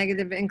have that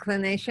negative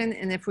inclination,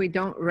 and if we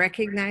don't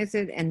recognize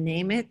it and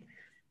name it,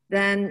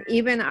 then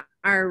even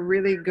our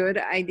really good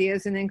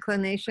ideas and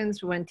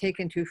inclinations, when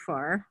taken too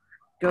far,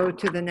 go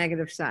to the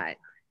negative side.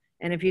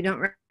 And if you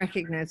don't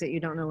recognize it, you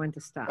don't know when to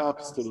stop.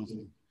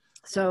 Absolutely.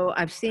 So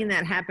I've seen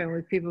that happen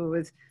with people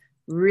with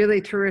really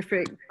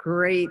terrific,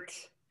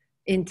 great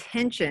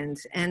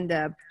intentions end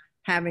up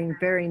having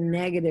very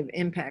negative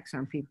impacts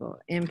on people,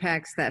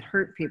 impacts that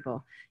hurt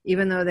people,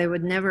 even though they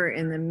would never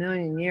in a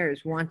million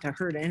years want to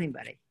hurt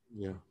anybody.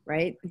 Yeah.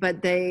 Right?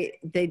 But they're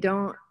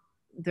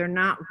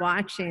not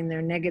watching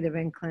their negative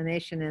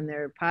inclination, and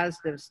their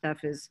positive stuff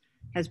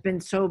has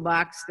been so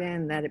boxed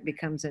in that it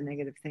becomes a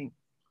negative thing.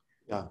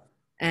 Yeah.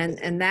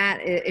 And that,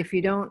 if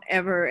you don't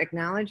ever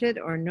acknowledge it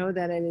or know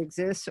that it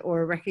exists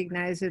or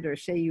recognize it or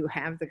say you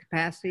have the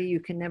capacity, you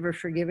can never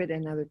forgive it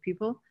in other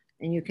people,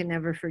 and you can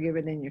never forgive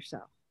it in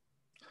yourself.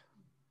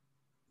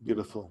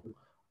 Beautiful.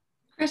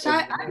 Chris,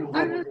 I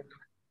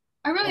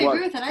really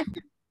agree with that.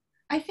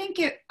 I think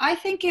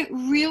it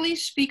really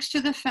speaks to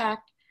the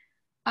fact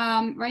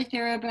right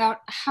there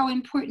about how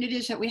important it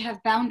is that we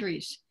have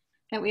boundaries,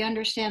 that we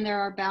understand there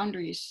are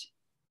boundaries,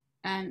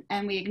 and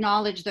we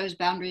acknowledge those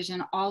boundaries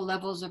in all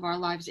levels of our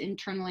lives,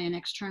 internally and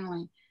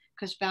externally.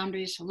 because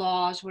boundaries,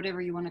 laws,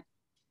 whatever you want to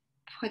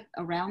put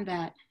around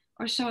that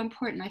are so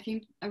important. I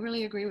think I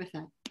really agree with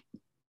that.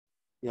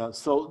 Yeah,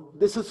 so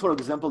this is, for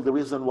example, the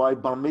reason why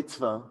bar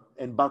mitzvah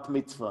and bat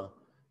mitzvah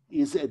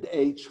is at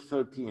age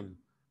 13.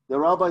 The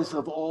rabbis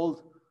of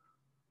old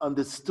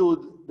understood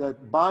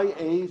that by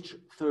age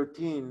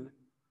 13,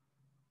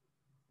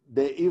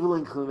 the evil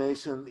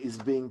inclination is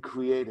being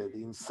created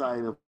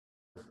inside of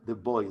the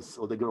boys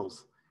or the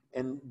girls.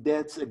 And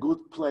that's a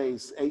good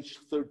place, age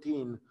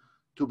 13,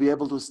 to be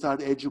able to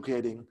start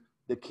educating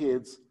the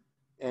kids.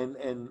 And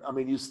I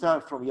mean, you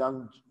start from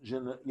young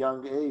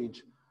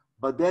age,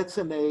 but that's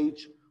an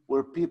age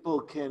where people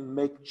can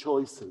make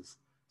choices.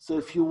 So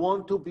if you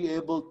want to be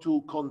able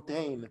to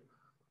contain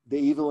the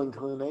evil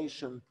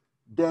inclination,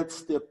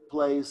 that's the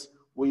place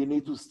where you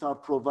need to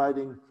start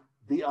providing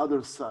the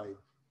other side,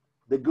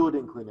 the good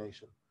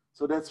inclination.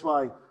 So that's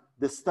why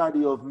the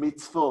study of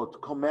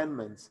mitzvot,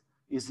 commandments,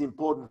 is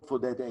important for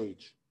that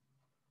age.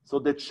 So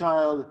the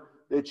child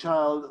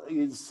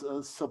is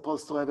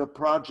supposed to have a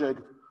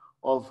project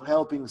of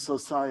helping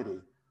society.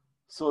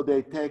 So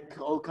they take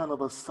all kind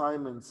of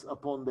assignments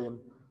upon them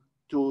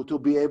to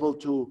be able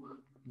to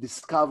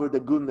discover the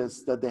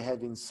goodness that they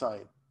have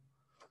inside.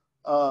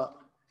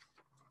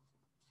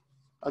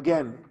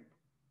 Again,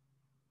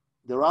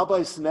 the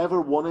rabbis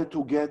never wanted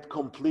to get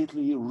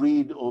completely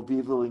rid of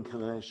evil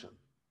inclination.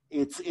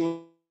 It's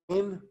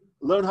in,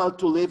 learn how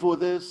to live with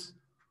this,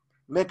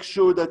 make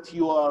sure that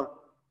you are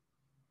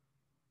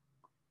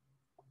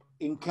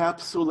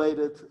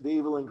encapsulated the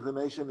evil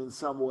inclination in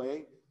some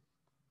way,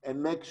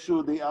 and make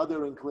sure the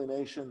other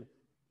inclination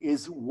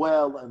is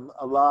well and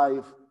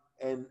alive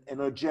and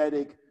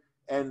energetic,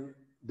 and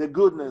the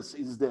goodness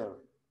is there.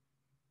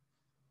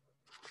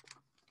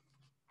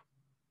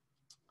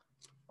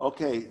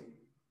 Okay,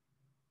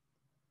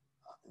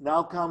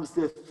 now comes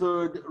the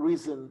third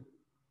reason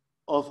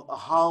of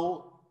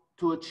how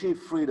to achieve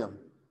freedom.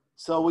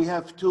 So we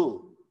have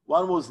two.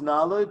 One was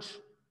knowledge,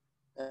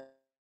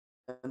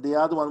 and the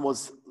other one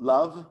was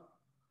love.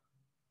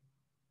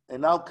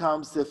 And now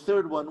comes the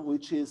third one,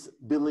 which is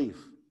belief.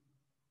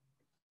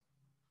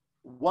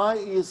 Why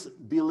is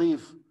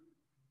belief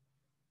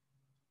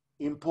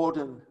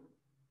important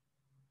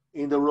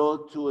in the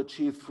road to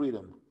achieve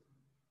freedom?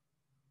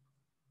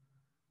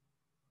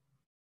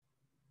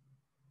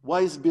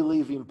 Why is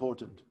belief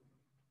important?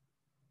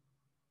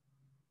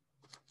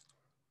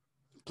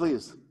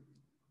 Please.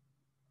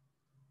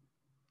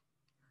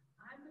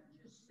 I would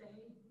just say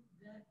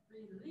that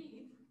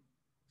belief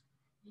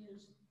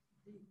is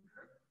the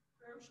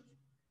first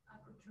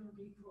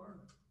opportunity for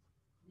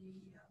the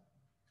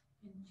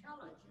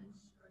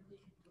intelligence or the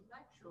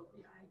intellectual,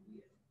 the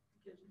idea,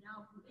 because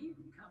now belief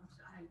becomes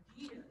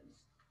ideas,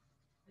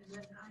 and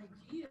then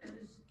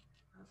ideas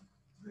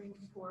bring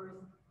forth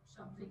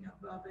something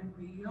above and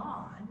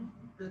beyond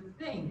the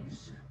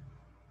things.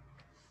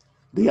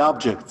 The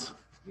objects.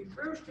 We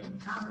first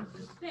encounter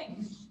the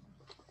things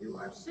through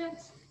our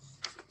senses.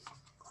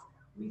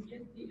 We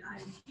get the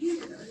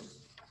ideas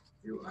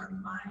through our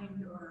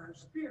mind or our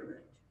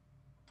spirit.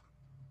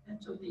 And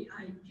so the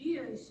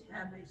ideas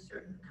have a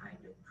certain kind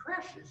of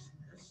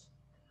preciousness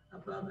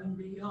above and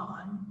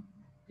beyond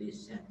the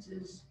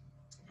senses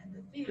and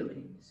the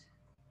feelings.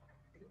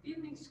 The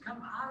feelings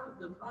come out of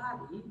the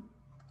body,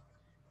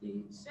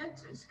 the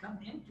senses come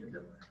into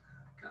the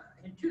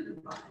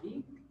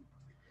body,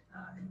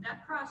 and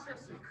that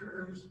process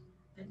occurs,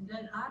 and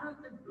then out of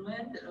the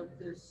blend of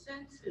the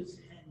senses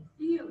and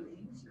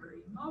feelings or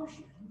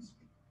emotions,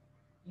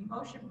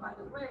 emotion, by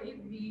the way,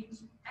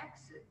 means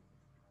exit,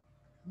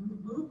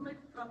 movement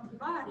from the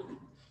body.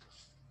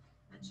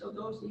 And so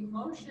those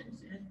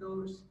emotions and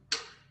those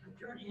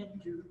turn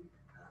into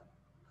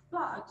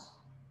thoughts,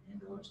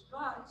 and those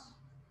thoughts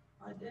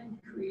are then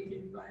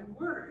created by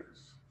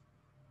words.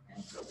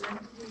 And so then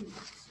we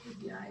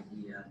see the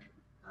idea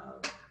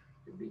of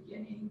the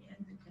beginning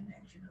and the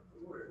connection of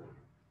the word.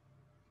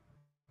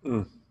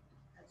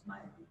 That's my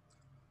view.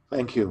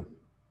 Thank you.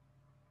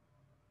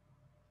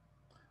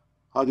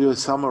 How do you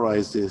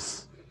summarize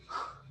this?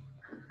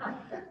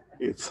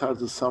 It's hard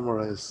to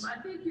summarize.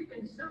 I think you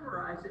can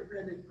summarize it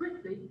rather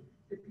quickly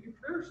if you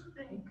first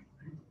think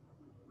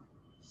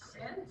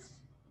sense,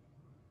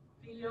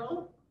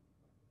 feel,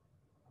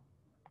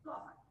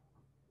 thought.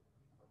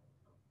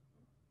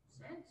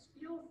 Sense,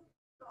 feel,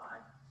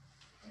 thought,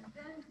 and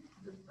then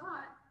the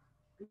thought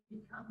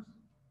becomes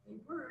a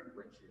word,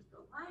 which is the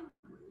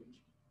language,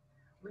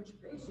 which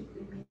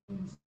basically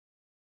means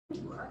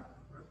lingua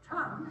or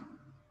tongue.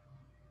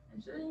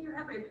 And so then you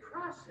have a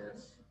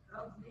process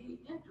of the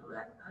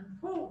intellect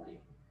unfolding.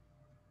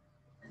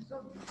 And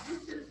so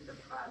this is the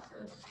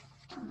process,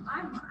 in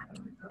my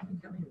mind, of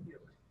becoming a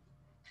human.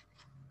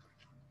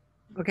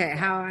 Okay,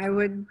 how I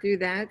would do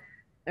that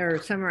or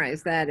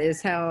summarize that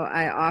is how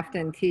I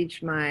often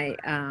teach my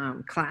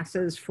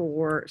classes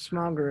for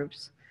small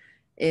groups,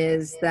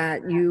 is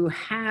that you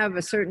have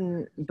a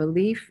certain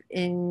belief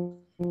in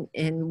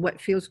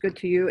what feels good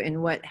to you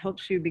and what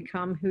helps you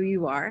become who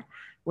you are,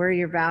 where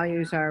your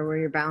values are, where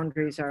your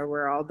boundaries are,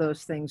 where all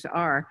those things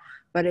are.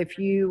 But if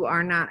you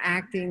are not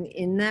acting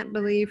in that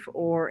belief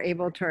or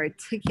able to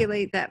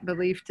articulate that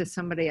belief to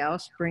somebody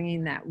else,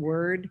 bringing that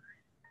word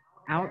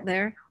out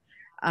there,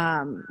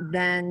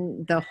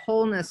 then the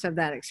wholeness of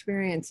that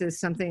experience is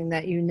something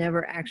that you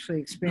never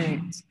actually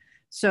experience.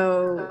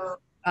 So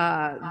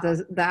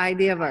the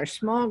idea of our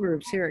small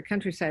groups here at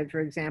Countryside,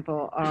 for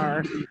example,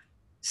 are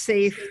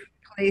safe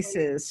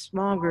places,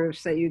 small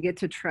groups that you get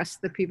to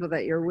trust the people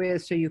that you're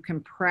with, so you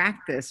can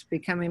practice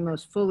becoming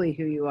most fully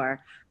who you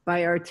are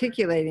by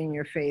articulating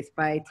your faith,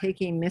 by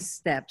taking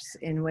missteps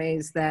in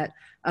ways that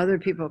other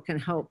people can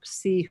help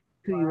see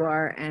who you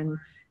are and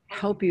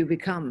help you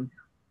become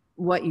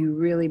what you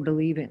really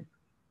believe in.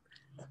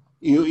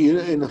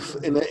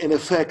 In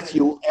effect,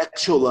 you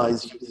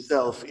actualize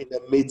yourself in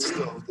the midst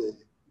of the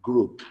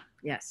group.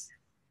 Yes.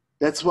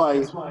 That's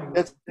why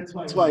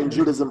in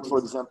Judaism, for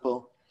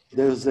example,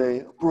 there's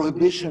a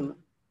prohibition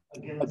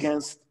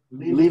against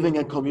living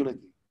a community.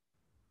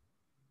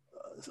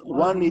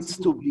 One needs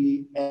to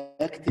be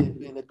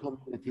active in a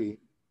community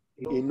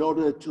in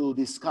order to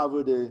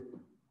discover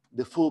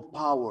the full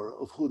power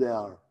of who they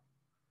are.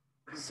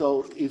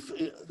 So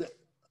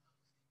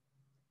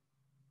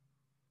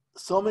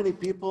so many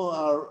people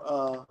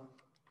are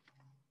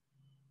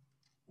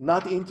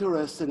not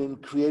interested in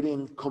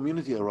creating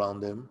community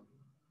around them,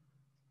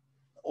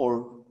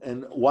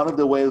 and one of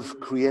the ways of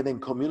creating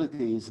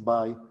community is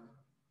by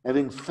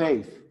having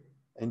faith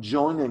and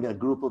joining a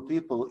group of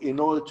people in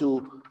order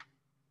to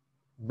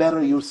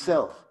better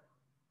yourself.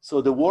 So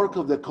the work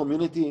of the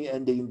community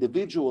and the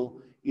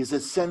individual is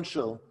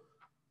essential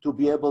to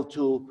be able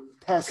to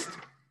test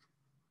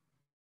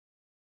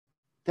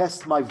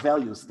my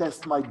values,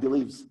 test my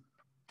beliefs,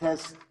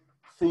 test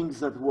things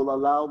that will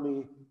allow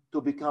me to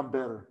become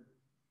better.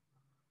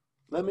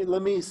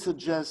 Let me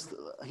suggest,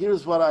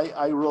 here's what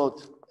I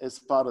wrote as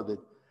part of it.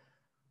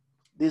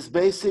 This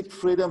basic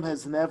freedom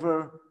has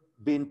never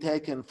been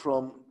taken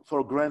for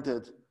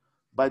granted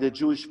by the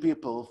Jewish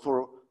people,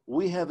 for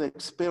we have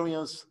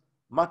experienced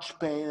much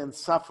pain and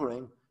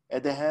suffering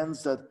at the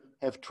hands that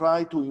have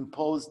tried to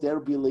impose their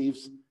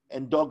beliefs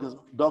and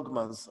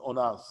dogmas on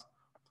us,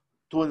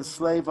 to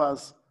enslave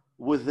us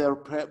with their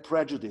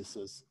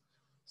prejudices.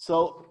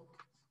 So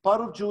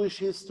part of Jewish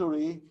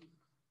history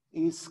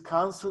is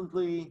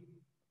constantly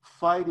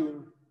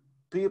fighting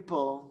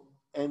people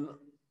and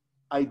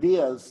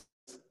ideas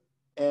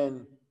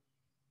and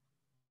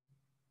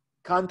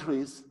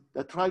countries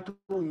that try to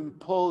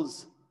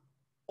impose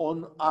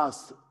on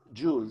us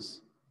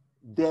Jews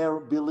their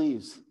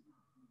beliefs.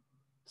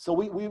 So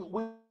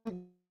we're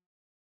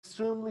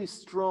extremely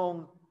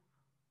strong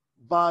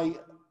by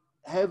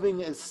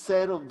having a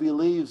set of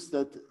beliefs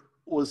that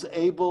was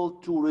able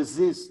to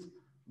resist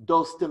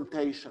those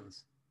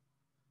temptations.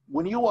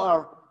 When you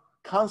are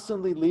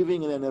constantly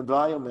living in an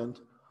environment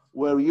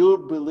where your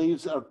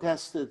beliefs are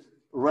tested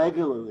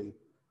regularly,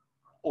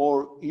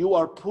 or you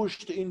are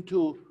pushed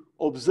into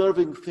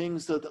observing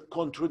things that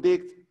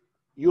contradict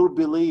your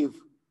belief,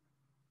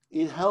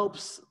 it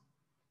helps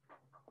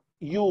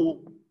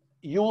you,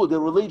 the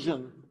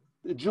religion,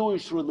 the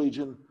Jewish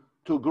religion,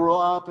 to grow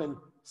up and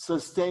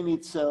sustain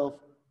itself.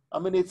 I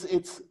mean,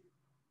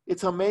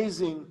 it's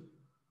amazing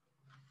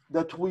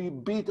that we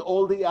beat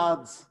all the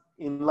odds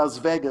in Las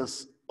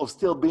Vegas of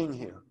still being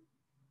here.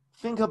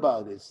 Think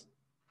about this.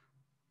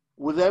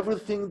 With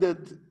everything that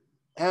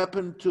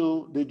happened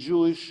to the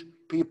Jewish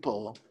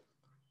people,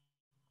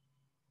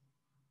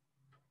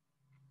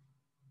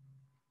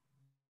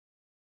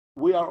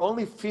 we are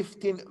only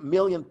 15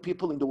 million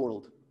people in the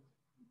world.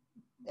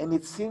 And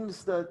it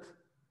seems that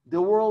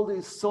the world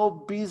is so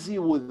busy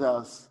with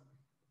us.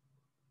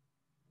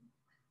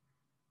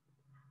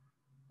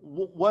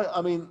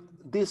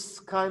 This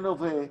kind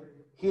of a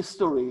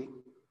history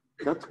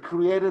that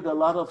created a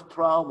lot of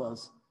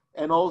traumas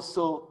and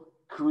also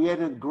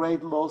created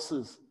great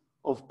losses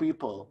of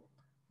people.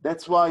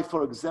 That's why,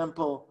 for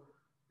example,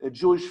 a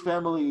Jewish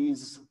family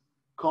is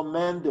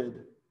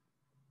commanded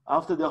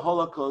after the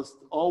Holocaust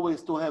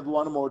always to have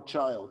one more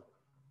child,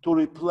 to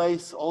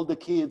replace all the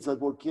kids that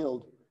were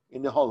killed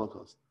in the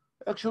Holocaust.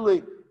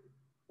 Actually,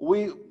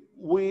 we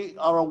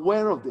are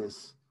aware of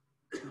this.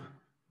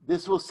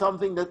 This was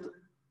something that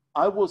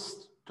I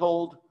was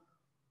told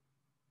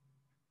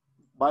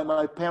by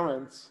my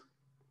parents.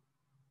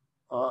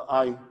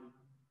 I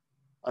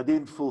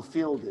didn't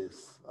fulfill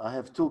this. I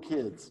have 2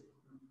 kids.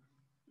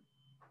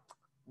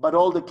 But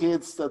all the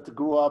kids that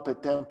grew up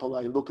at Temple,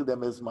 I look at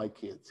them as my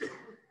kids.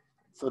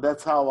 So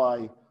that's how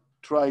I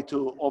try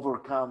to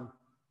overcome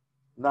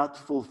not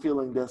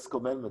fulfilling this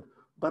commandment.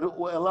 But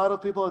a lot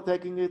of people are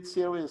taking it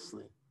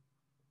seriously.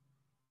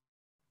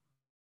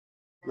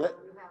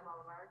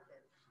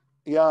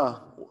 Yeah,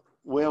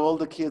 we have all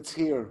the kids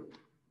here.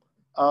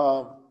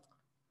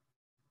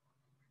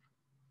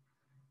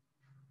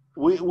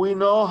 We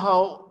know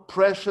how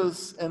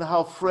precious and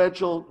how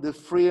fragile the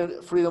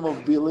freedom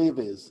of belief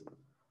is.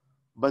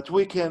 But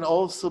we can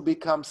also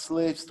become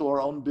slaves to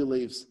our own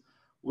beliefs.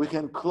 We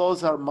can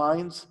close our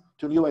minds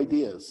to new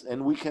ideas,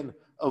 and we can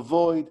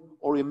avoid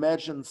or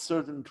imagine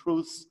certain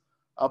truths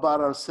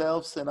about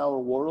ourselves and our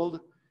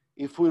world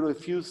if we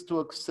refuse to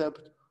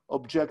accept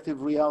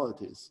objective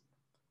realities.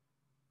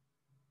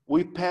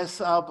 We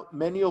pass up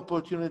many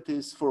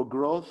opportunities for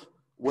growth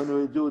when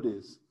we do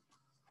this.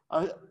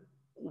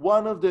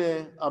 One of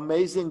the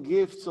amazing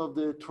gifts of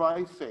the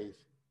tri-faith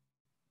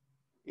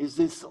is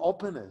this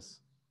openness.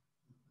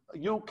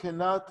 You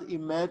cannot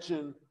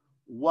imagine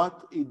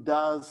what it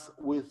does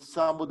with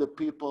some of the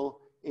people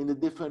in the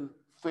different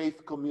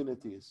faith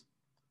communities.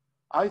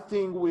 I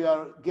think we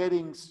are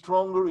getting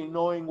stronger in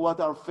knowing what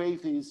our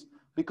faith is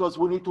because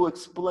we need to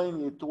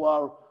explain it to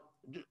our,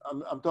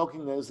 I'm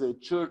talking as a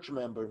church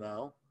member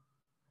now,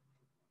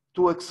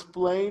 to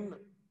explain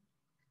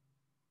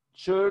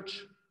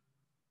church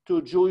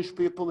to Jewish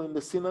people in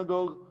the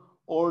synagogue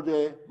or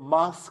the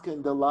mosque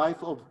in the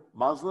life of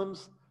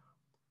Muslims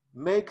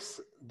makes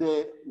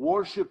the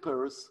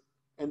worshipers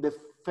and the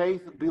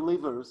faith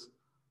believers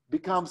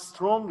become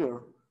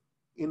stronger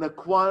in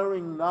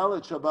acquiring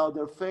knowledge about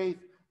their faith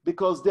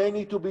because they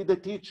need to be the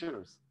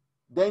teachers.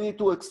 They need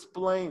to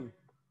explain.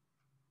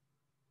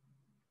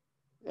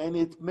 And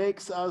it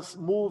makes us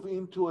move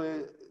into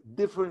a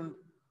different,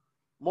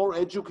 more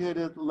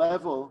educated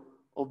level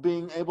of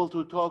being able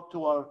to talk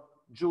to our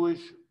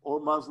Jewish or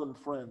Muslim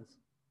friends.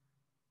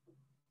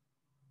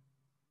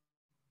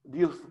 Do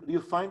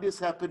you find this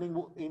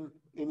happening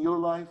in your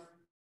life?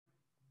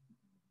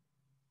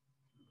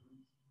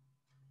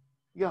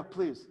 Yeah,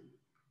 please.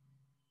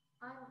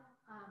 I've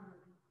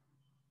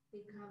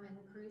become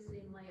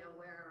increasingly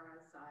aware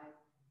as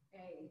I've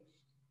aged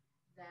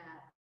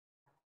that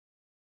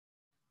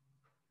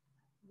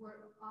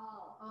we're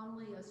all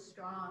only as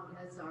strong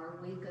as our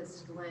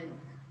weakest link,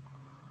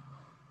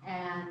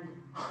 and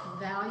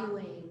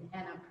valuing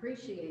and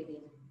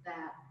appreciating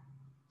that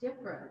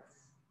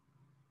difference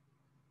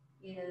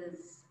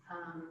is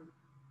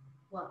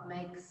what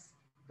makes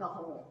the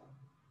whole.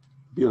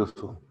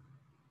 Beautiful.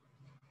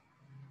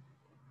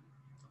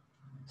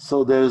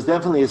 So there's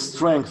definitely a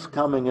strength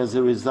coming as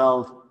a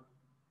result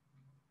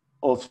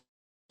of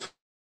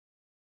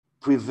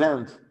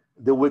prevent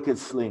the wicked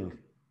sling.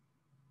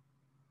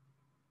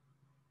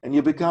 And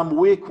you become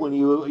weak when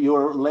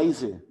you're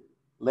lazy,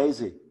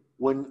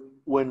 when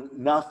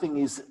nothing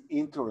is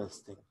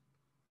interesting,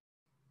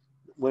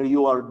 when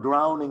you are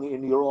drowning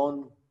in your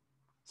own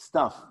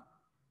stuff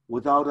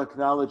without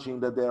acknowledging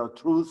that there are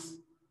truths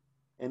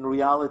and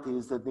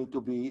realities that need to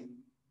be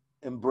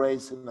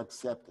embraced and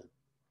accepted.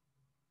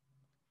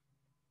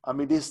 I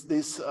mean,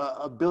 this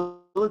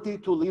ability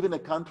to live in a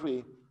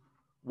country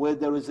where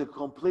there is a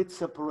complete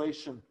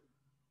separation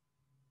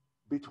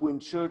between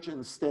church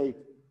and state,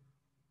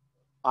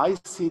 I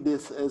see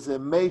this as a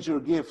major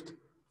gift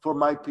for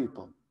my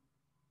people.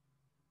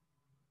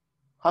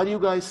 How do you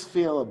guys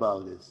feel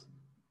about this?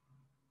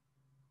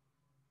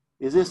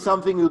 Is this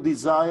something you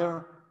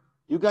desire?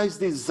 You guys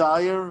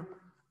desire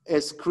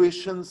as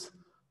Christians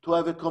to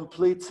have a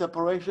complete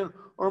separation?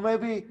 Or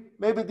maybe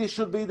this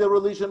should be the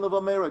religion of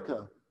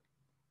America.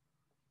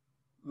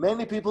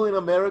 Many people in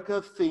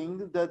America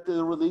think that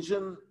the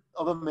religion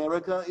of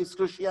America is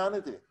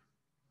Christianity.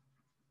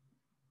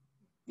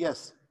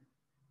 Yes?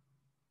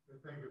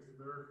 I think it's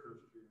their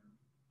Christianity.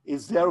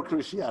 It's their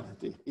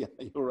Christianity. Yeah,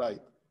 you're right.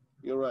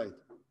 You're right.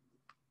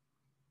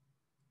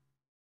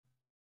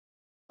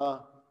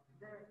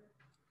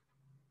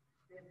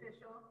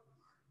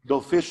 The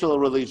official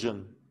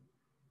religion.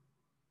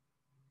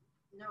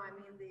 No, I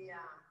mean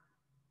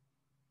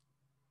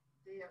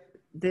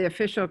the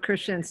official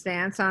Christian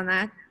stance on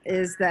that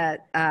is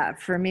that,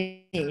 for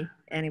me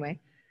anyway,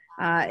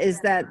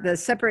 is that the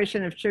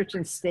separation of church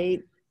and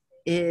state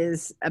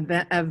is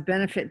of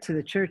benefit to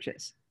the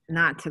churches,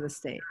 not to the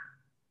state.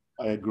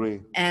 I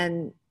agree.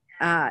 And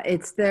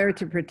it's there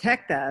to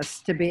protect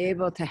us, to be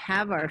able to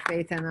have our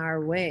faith in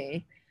our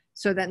way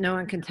so that no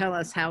one can tell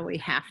us how we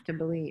have to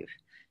believe.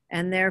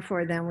 And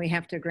therefore, then we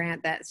have to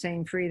grant that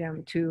same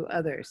freedom to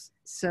others.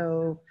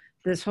 So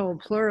this whole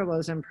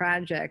pluralism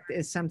project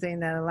is something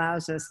that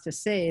allows us to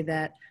say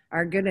that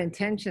our good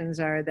intentions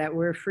are that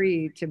we're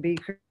free to be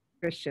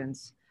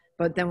Christians,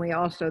 but then we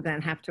also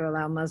then have to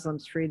allow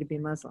Muslims free to be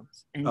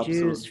Muslims, and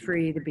Absolutely. Jews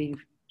free to be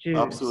Jews,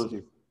 Absolutely.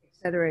 et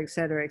cetera, et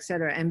cetera, et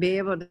cetera, and be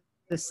able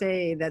to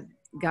say that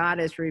God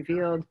is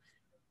revealed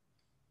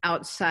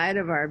outside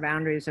of our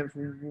boundaries of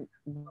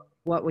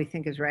what we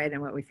think is right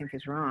and what we think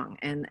is wrong,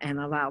 and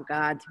allow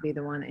God to be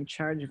the one in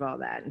charge of all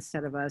that,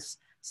 instead of us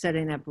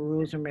setting up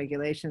rules and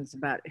regulations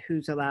about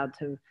who's allowed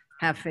to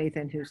have faith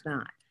and who's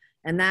not.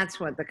 And that's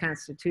what the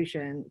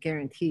Constitution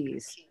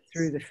guarantees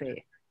through the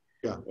faith.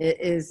 Yeah.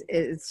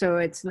 So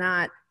it's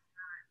not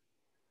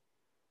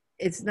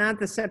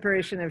the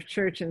separation of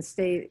church and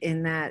state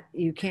in that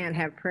you can't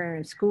have prayer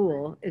in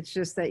school. It's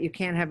just that you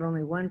can't have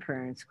only one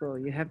prayer in school.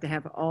 You have to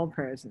have all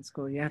prayers in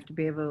school. You have to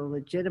be able to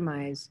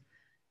legitimize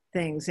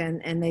things.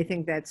 And they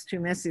think that's too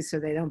messy, so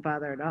they don't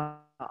bother at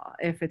all.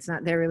 If it's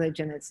not their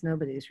religion, it's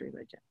nobody's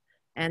religion.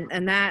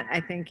 And that,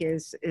 I think,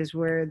 is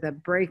where the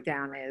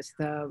breakdown is.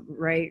 The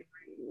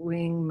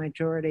right-wing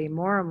majority,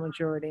 moral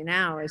majority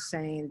now is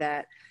saying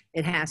that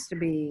it has to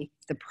be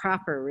the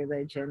proper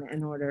religion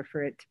in order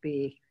for it to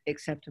be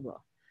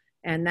acceptable.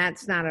 And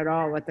that's not at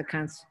all what the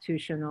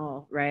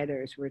constitutional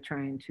writers were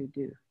trying to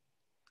do.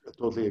 I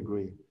totally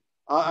agree.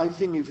 I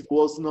think if it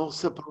was no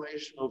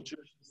separation of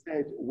church and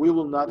state, we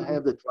will not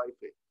have the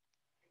tri-faith.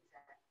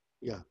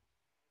 Yeah.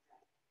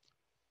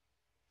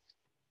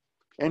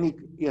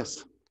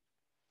 Yes.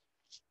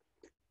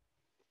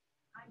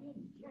 I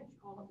didn't catch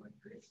all of what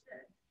Chris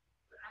said,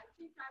 but I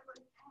think I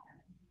would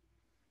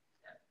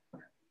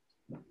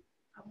add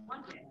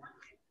one thing.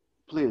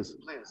 Please.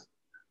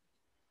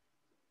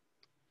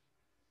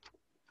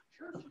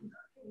 Church and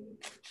state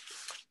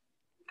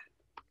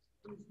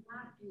is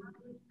not a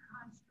good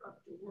construct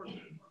to work with.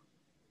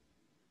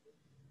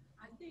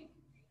 I think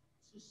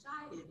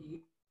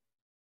society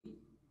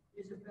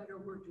is a better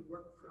word to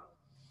work from.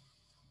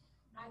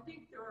 And I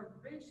think there are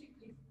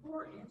basically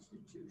 4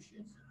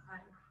 institutions.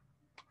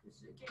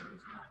 This again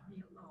is not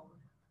me alone.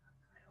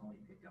 I only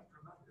pick up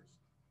from others.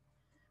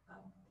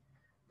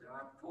 There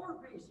are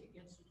 4 basic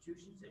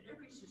institutions that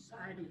every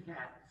society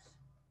has.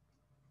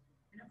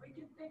 And if we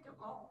can think of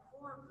all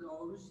 4 of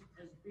those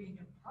as being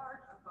a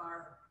part of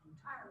our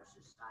entire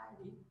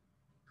society,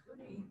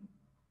 including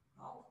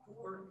all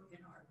 4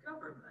 in our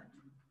government,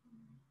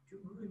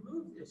 to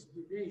remove this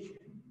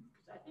division,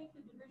 because I think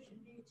the division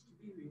needs to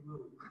be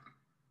removed.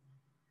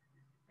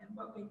 And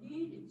what we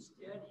need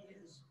instead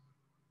is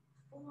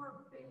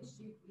 4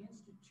 basic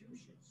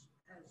institutions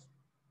as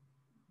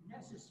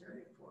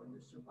necessary for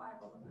the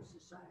survival of the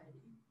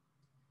society.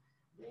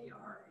 They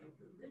are a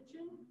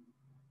religion,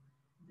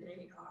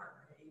 they are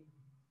a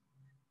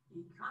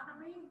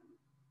economy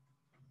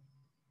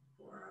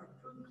for our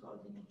food,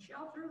 clothing, and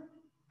shelter.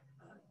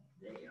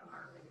 They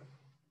are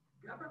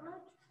a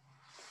government.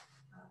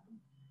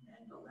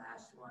 And the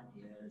last one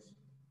is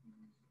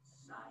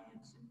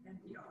science and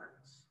the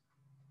arts.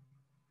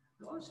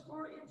 Those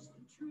 4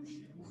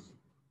 institutions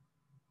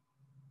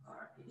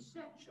are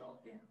essential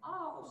in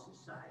all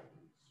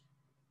societies,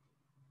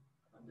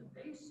 from the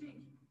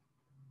basic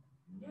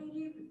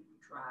native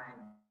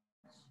tribes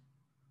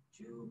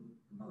to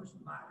the most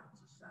modern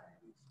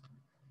societies.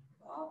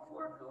 If all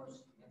 4 of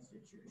those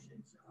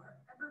institutions are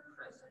ever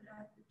present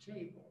at the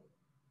table,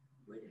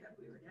 we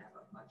would have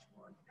a much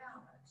more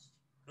balanced,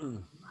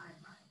 in my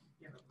mind,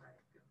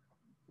 democratic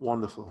government.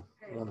 Wonderful.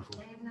 Okay, Wonderful.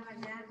 name them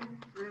again: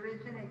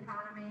 religion,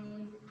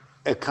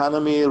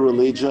 Economy,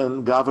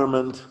 religion,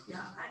 government.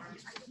 Yeah, I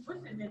can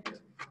put them into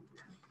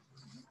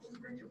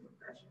individual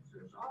professions.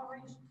 There's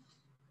always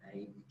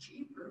a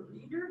chief or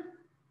leader.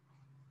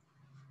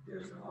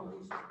 There's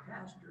always a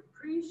pastor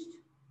priest.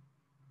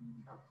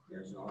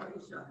 There's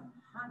always a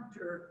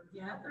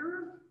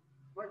hunter-gatherer.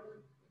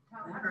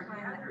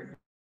 Hunter-gatherer.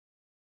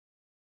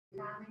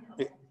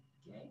 Okay.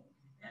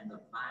 And the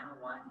final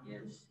one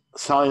is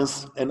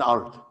Science and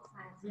art.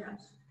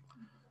 yes.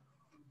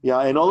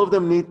 Yeah, and all of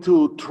them need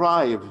to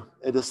thrive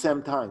at the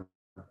same time.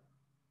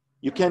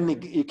 You can't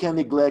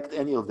neglect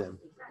any of them.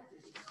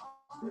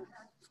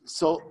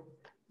 So,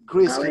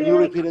 Chris, can you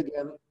repeat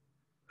again?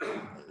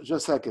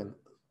 Just a second.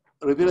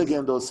 Repeat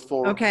again those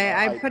 4. Okay,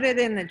 I put it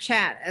in the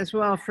chat as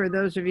well for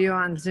those of you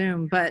on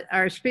Zoom, but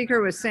our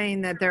speaker was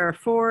saying that there are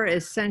 4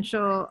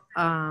 essential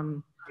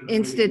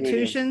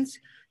institutions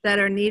that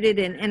are needed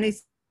in any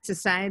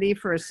society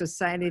for a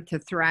society to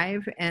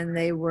thrive, and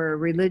they were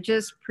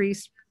religious,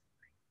 priests,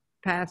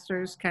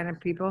 pastors kind of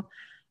people,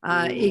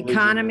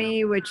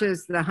 economy, which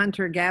is the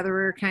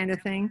hunter-gatherer kind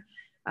of thing,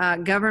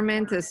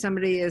 government, as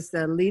somebody is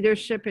the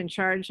leadership in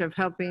charge of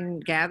helping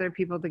gather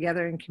people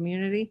together in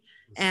community,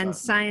 and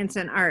science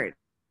and art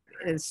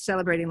is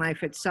celebrating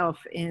life itself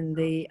in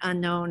the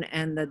unknown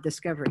and the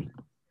discovery.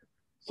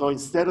 So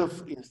instead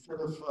of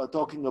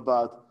talking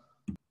about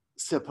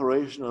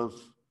separation of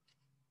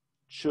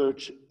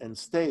church and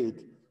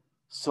state,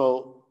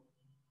 so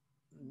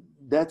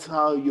that's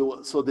how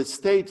so the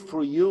state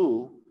for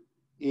you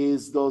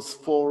is those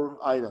 4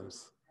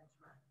 items.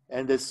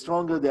 And the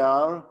stronger they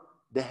are,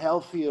 the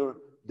healthier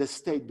the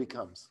state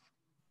becomes.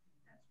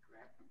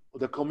 Or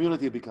the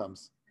community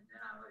becomes. And then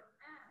I would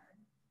add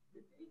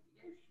the big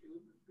issue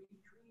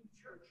between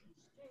church and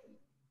state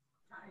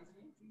ties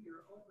into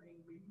your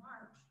opening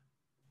remarks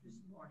this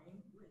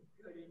morning with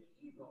good and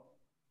evil.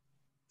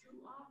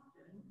 Too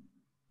often,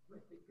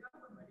 with the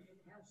government,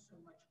 it has so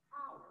much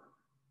power,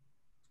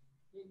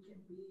 it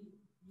can be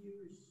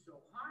used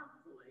so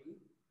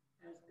harmfully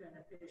as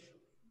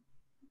beneficially.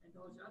 And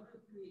those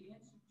other 3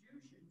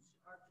 institutions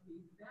are to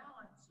be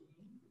balancing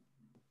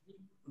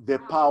The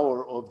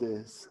power of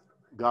this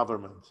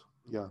government.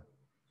 Yeah.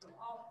 So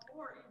all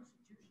 4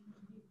 institutions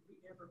need to be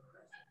ever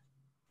present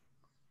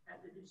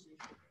at the decision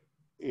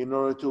making. In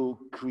order to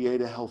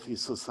create a healthy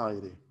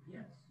society.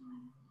 Yes.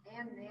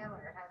 Ann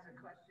Naylor has a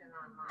question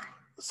online.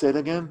 Say it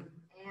again.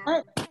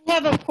 I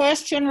have a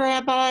question,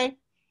 Rabbi.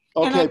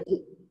 Okay,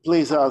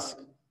 please ask.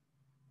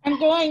 I'm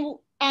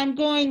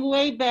going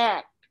way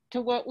back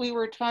to what we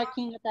were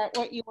talking about,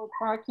 what you were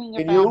talking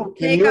about.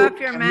 Take off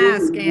your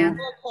mask, Ann.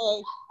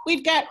 Okay.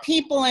 We've got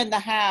people in the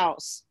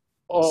house.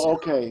 Oh,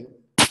 okay.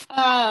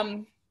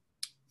 I'm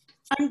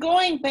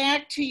going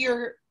back to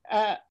your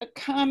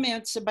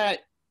comments about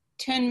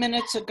 10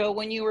 minutes ago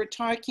when you were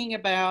talking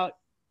about,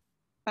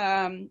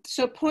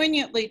 so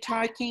poignantly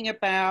talking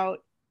about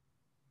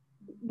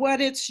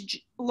what it's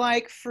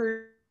like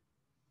for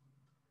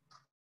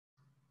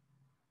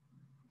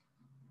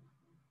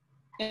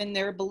in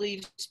their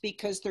beliefs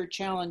because they're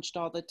challenged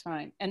all the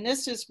time. And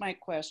this is my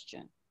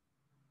question.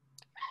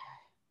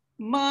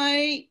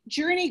 My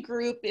journey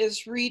group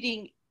is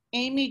reading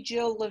Amy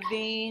Jill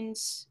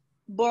Levine's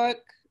book,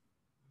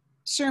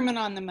 Sermon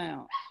on the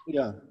Mount.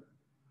 Yeah.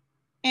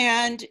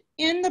 And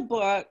in the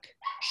book,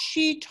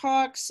 she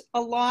talks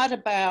a lot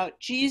about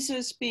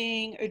Jesus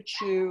being a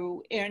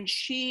Jew, and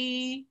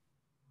she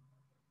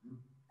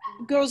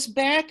goes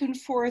back and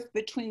forth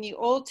between the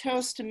Old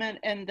Testament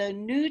and the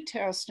New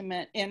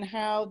Testament and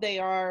how they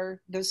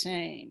are the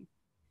same.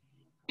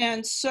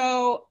 And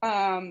so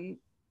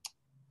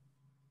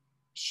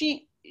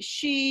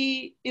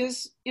she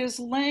is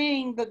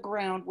laying the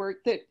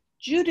groundwork that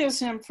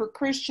Judaism for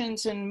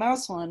Christians and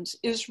Muslims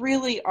is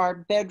really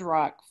our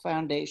bedrock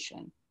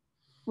foundation.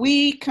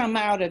 We come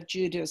out of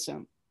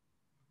Judaism.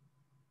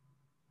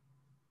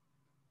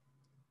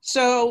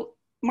 So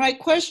my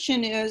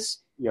question is,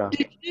 do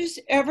Jews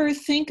ever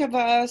think of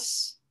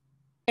us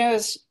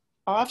as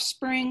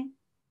offspring?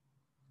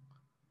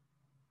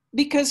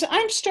 Because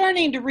I'm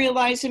starting to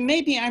realize, and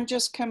maybe I'm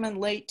just coming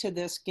late to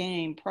this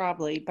game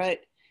probably,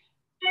 but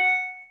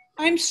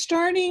I'm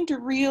starting to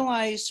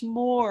realize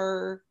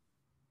more,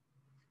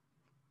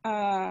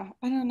 I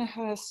don't know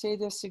how to say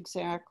this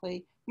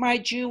exactly, my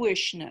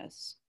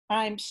Jewishness.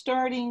 I'm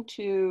starting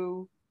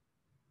to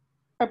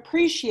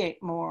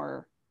appreciate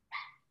more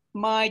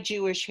my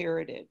Jewish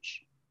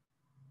heritage.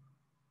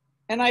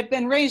 And I've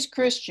been raised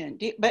Christian,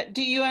 but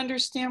do you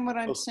understand what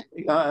I'm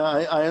saying?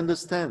 I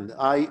understand.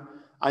 I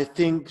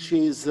think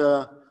she's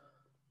telling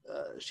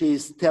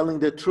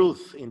the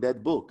truth in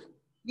that book.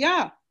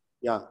 Yeah.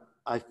 Yeah,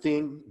 I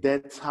think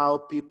that's how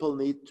people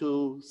need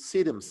to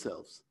see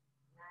themselves.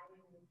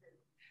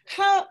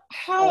 My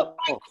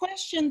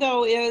question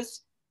though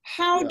is,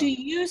 how do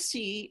you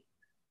see,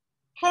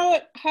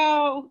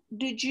 how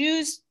do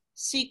Jews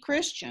see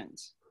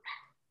Christians?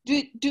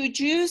 Do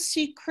Jews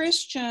see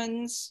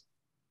Christians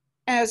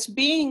as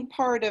being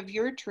part of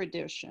your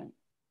tradition?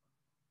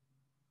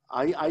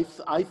 I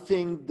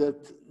think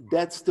that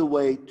that's the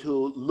way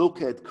to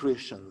look at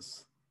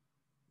Christians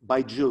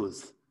by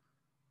Jews.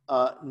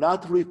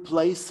 Not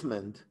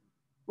replacement.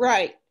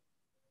 Right.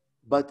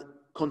 But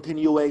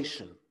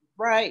continuation.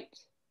 Right.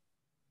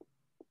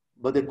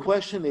 But the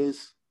question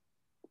is,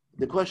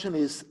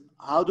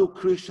 how do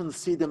Christians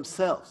see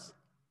themselves?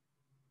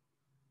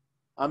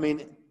 I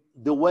mean,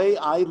 the way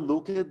I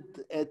look at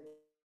it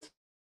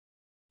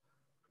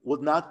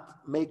would not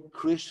make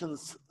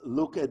Christians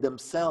look at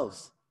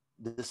themselves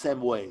the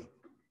same way.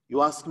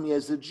 You ask me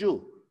as a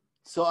Jew.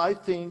 So I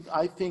think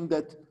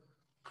that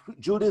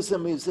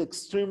Judaism is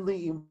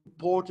extremely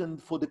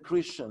important for the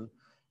Christian,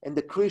 and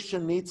the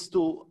Christian needs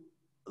to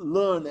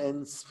learn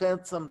and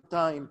spend some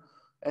time.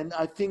 And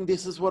I think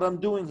this is what I'm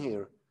doing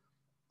here.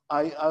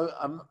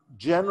 I'm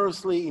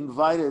generously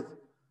invited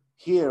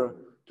here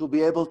to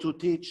be able to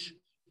teach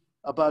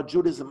about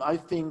Judaism. I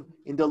think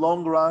in the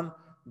long run,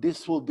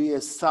 this will be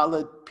a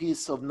solid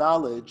piece of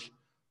knowledge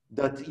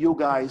that you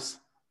guys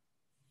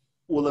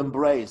will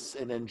embrace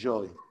and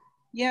enjoy.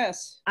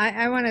 Yes.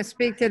 I want to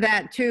speak to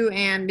that too,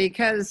 Anne,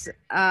 because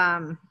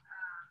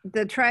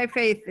the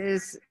Tri-Faith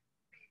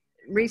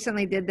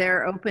recently did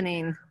their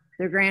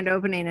grand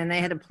opening, and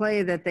they had a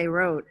play that they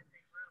wrote,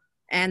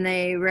 and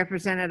they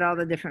represented all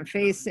the different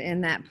faiths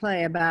in that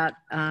play about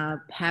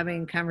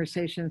having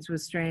conversations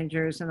with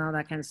strangers and all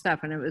that kind of stuff.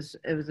 And it was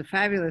a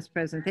fabulous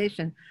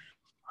presentation,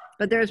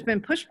 but there's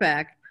been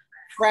pushback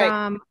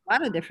from a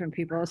lot of different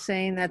people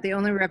saying that the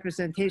only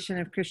representation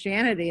of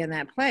Christianity in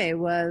that play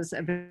was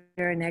a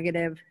very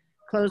negative,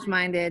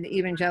 closed-minded,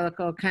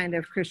 evangelical kind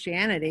of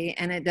Christianity,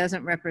 and it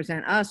doesn't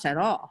represent us at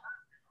all.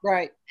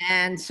 Right.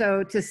 And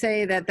so to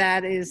say that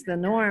that is the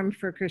norm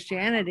for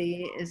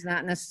Christianity is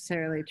not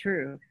necessarily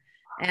true.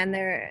 And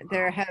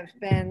there have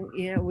been,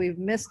 we've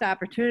missed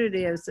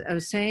opportunity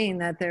of saying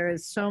that there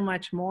is so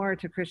much more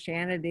to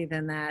Christianity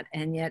than that,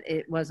 and yet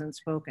it wasn't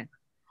spoken.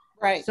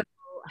 Right. So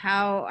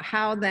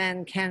how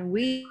then can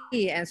we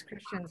as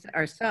Christians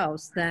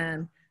ourselves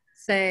then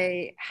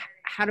say,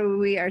 how do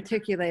we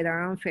articulate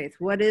our own faith?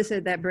 What is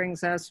it that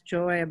brings us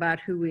joy about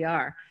who we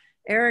are?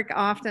 Eric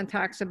often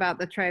talks about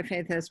the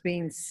Tri-Faith as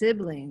being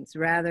siblings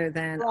rather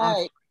than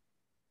offspring.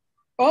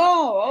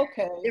 Oh,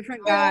 okay.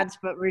 Different gods,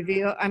 but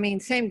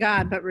same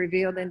God, but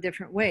revealed in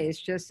different ways,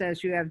 just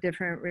as you have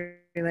different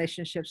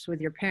relationships with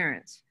your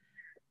parents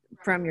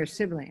from your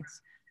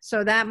siblings.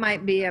 So that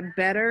might be a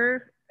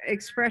better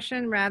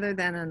expression rather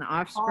than an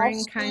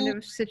offspring kind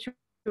of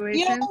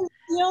situation.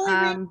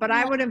 But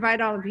I would invite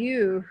all of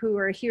you who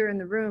are here in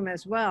the room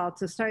as well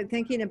to start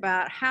thinking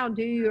about how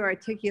do you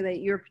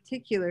articulate your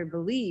particular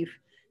belief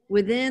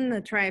within the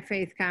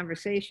Tri-Faith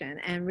conversation,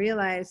 and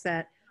realize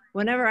that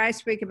whenever I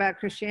speak about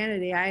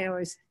Christianity, I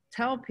always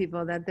tell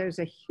people that there's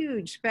a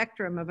huge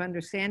spectrum of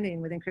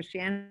understanding within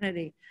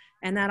Christianity,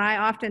 and that I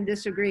often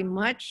disagree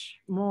much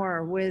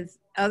more with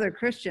other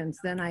Christians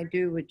than I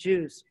do with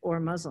Jews or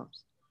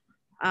Muslims.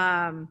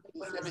 The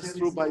same is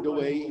true, by the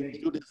way, in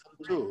Judaism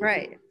too.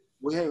 Right.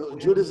 We have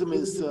Judaism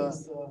is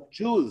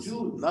Jews,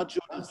 not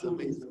Judaism.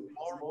 Is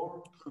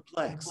more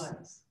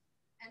complex.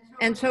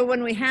 And so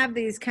when we have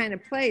these kind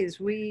of plays,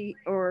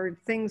 or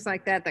things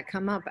like that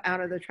come up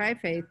out of the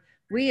tri-faith,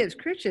 we as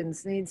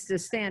Christians needs to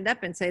stand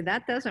up and say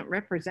that doesn't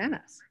represent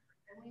us.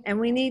 And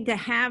we need to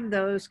have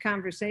those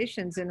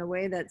conversations in a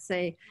way that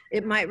say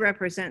it might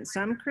represent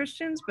some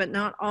Christians, but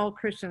not all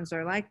Christians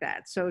are like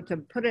that. So to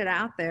put it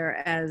out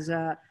there as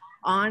an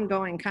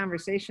ongoing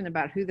conversation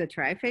about who the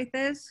tri-faith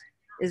is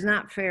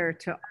not fair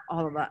to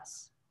all of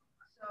us.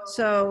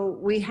 So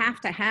we have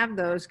to have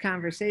those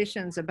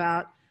conversations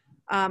about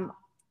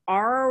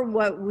are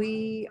what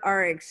we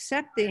are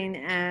accepting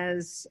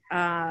as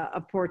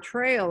a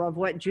portrayal of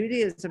what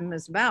Judaism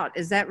is about,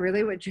 is that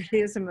really what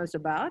Judaism is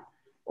about?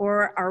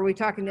 Or are we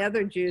talking to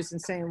other Jews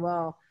and saying,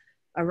 well,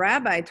 a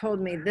rabbi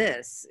told me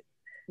this.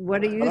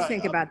 What do you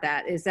think about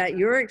that? Is that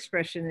your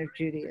expression of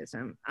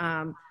Judaism?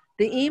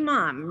 The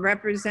imam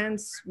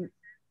represents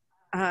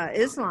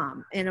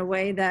Islam in a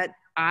way that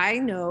I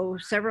know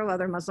several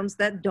other Muslims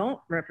that don't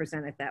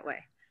represent it that way.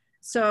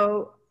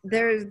 So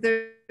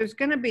there's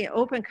going to be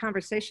open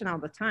conversation all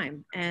the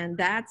time. And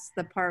that's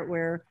the part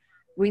where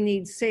we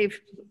need safe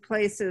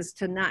places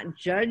to not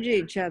judge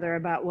each other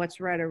about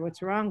what's right or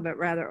what's wrong, but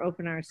rather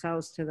open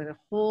ourselves to the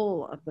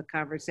whole of the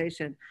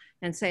conversation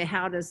and say,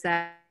 how does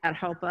that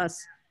help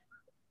us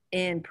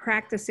in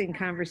practicing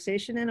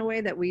conversation in a way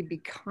that we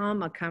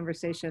become a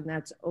conversation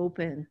that's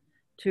open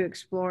to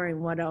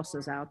exploring what else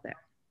is out there.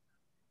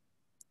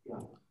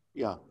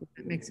 Yeah. Does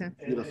that make sense?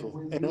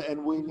 Beautiful.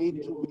 And we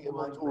need to be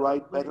able to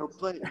write better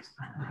plays.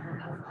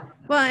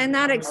 Well, and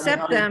not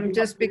accept them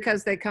just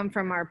because they come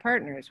from our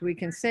partners. We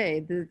can say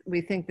that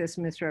we think this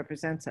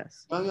misrepresents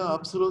us. Oh, yeah,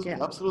 absolutely,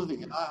 Yeah.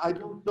 absolutely. I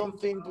don't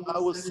think I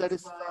was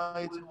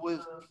satisfied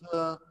with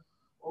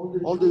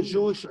all the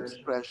Jewish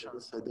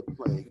expressions at the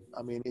play.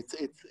 I mean,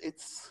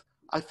 it's.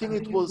 I think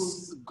it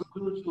was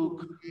good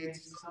to create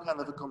some kind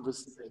of a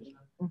conversation,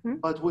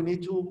 but we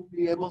need to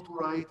be able to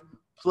write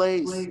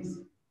plays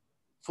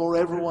for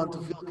everyone to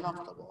feel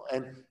comfortable.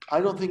 And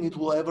I don't think it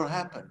will ever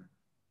happen.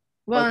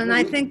 Well, But and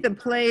I think the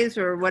plays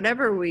or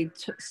whatever we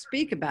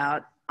speak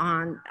about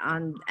on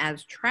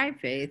as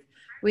tri-faith,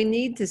 we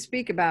need to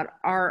speak about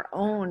our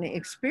own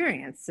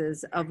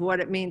experiences of what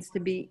it means to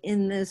be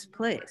in this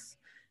place.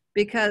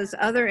 Because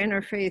other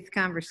interfaith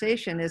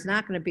conversation is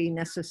not going to be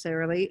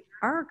necessarily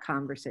our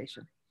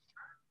conversation.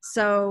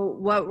 So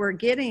what we're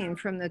getting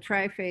from the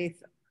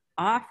tri-faith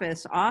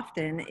office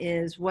often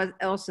is what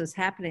else is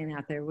happening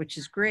out there, which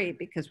is great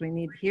because we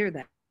need to hear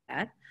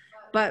that.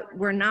 But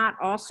we're not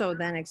also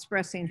then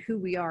expressing who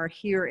we are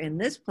here in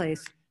this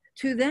place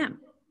to them.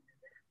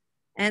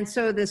 And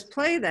so this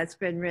play that's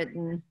been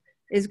written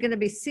is going to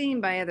be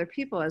seen by other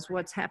people as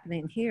what's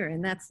happening here.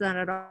 And that's not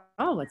at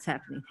all what's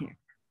happening here.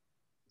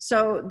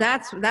 So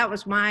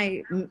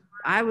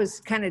I was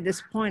kind of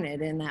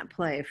disappointed in that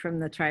play from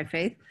the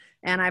tri-faith.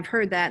 And I've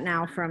heard that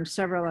now from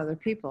several other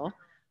people.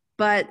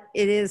 But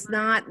it is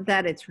not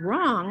that it's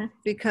wrong,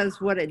 because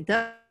what it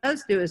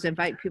does do is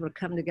invite people to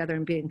come together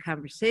and be in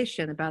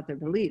conversation about their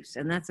beliefs.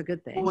 And that's a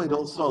good thing. it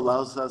also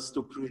allows us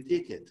to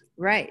critique it.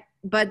 Right.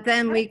 But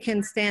then we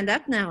can stand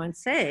up now and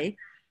say,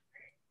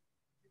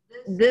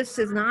 this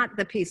is not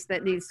the piece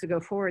that needs to go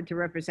forward to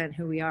represent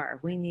who we are.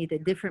 We need a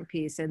different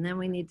piece. And then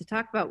we need to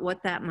talk about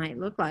what that might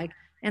look like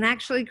and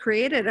actually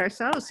create it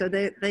ourselves so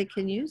that they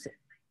can use it.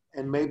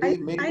 And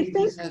maybe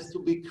this has to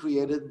be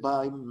created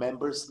by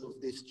members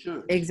of this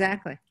church.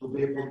 Exactly. To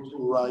be able to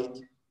write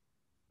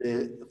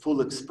the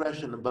full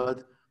expression,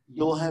 but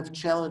you'll have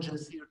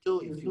challenges here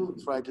too if you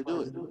try to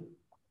do it.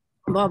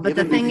 Well, but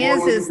the thing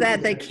is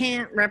that they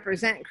can't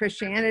represent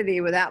Christianity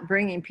without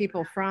bringing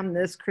people from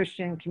this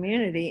Christian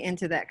community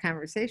into that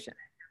conversation.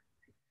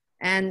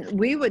 And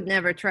we would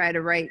never try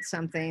to write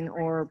something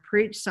or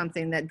preach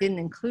something that didn't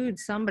include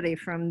somebody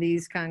from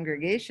these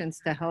congregations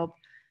to help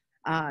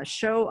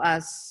show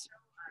us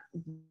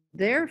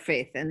their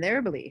faith and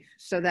their belief,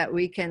 so that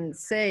we can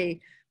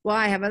say, well,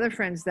 I have other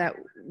friends that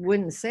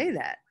wouldn't say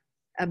that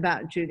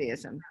about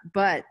Judaism,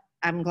 but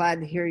I'm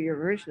glad to hear your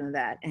version of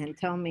that, and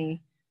tell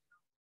me,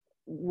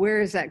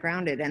 where is that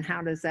grounded and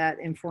how does that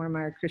inform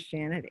our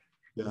Christianity?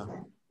 Yeah.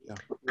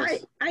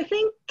 I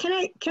think,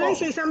 can I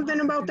say something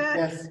about that?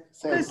 Yes.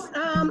 Because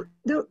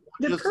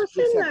the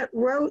person that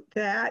wrote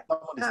that,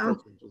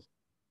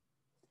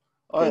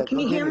 can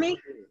you hear me?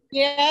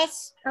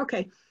 Yes.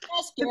 Okay.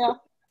 Yes,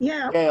 Gail.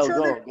 Yeah. Gail,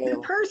 So Gail.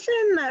 the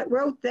person that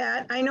wrote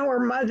that, I know her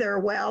mother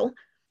well,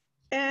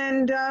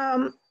 and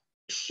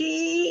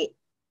she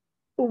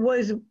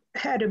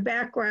had a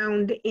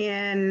background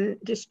in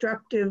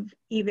destructive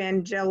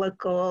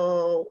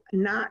evangelical,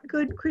 not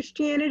good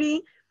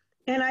Christianity,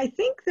 and I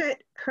think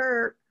that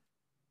her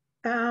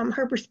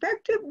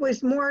perspective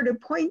was more to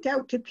point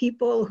out to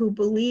people who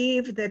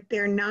believe that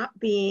they're not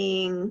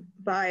being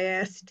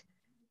biased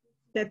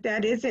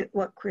that isn't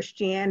what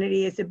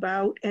Christianity is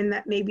about, and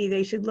that maybe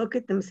they should look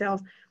at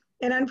themselves.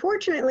 And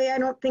unfortunately, I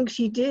don't think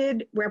she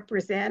did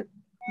represent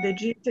the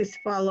Jesus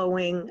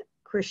following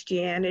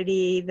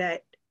Christianity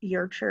that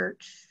your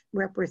church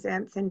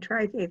represents and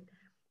Tri-Faith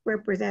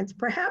represents.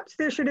 Perhaps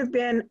there should have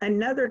been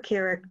another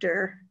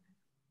character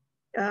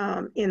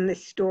in the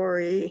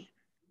story,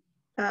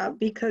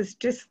 because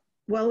just,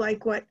 well,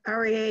 like what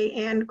Aryeh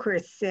and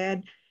Chris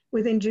said,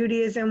 within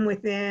Judaism,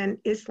 within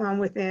Islam,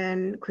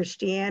 within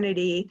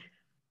Christianity,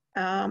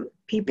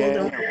 people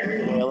don't.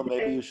 Gail,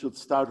 maybe you should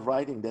start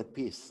writing that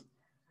piece.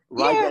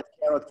 Write that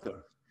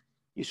character.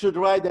 You should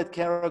write that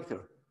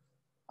character.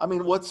 I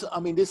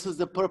mean, this is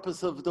the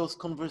purpose of those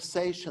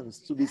conversations,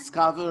 to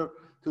discover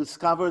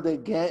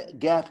the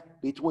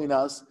gap between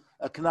us,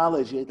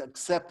 acknowledge it,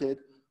 accept it,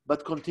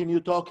 but continue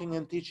talking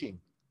and teaching.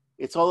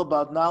 It's all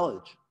about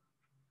knowledge.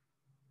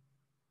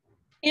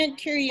 And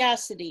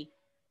curiosity.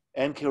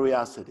 And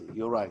curiosity,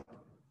 you're right.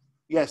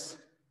 Yes?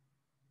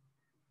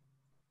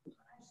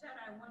 I said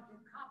I want to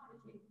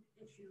complicate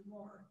the issue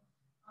more.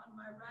 On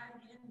my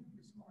ride in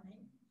this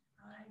morning,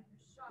 I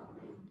saw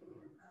the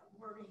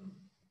wording,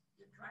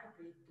 the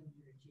Tri-Faith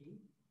community.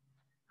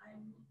 I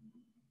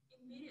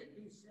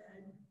immediately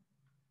said,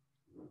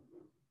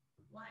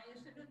 why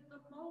isn't it the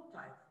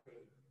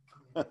multi-faith?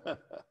 Now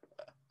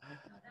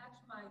that's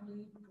my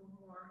need for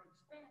more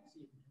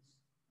expansiveness.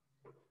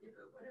 If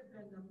it would have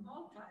been the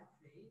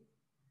multi-faith,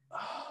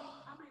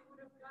 probably would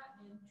have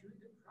gotten into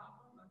the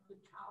problem of the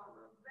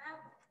Tower of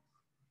Babel.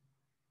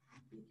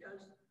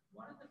 Because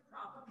one of the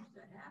problems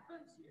that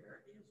happens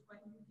here is when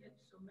you get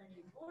so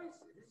many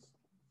voices,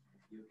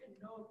 you can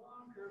no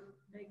longer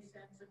make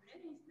sense of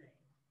anything.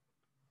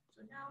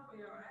 So now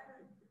we are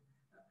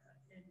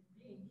in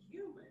being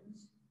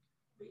humans,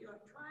 we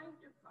are trying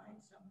to find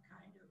some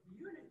kind of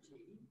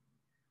unity,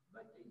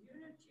 but the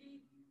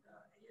unity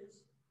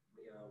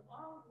we are a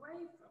long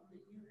way from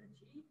the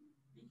unity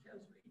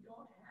because we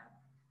don't have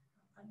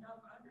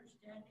enough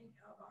understanding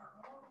of our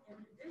own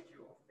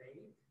individual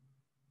faith,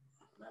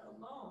 let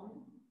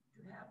alone to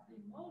have the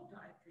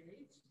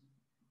multi-faiths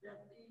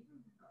that the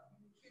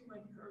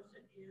human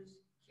person is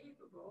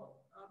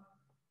capable of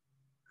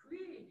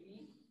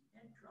creating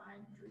and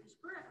trying to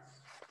express.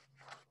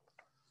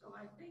 So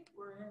I think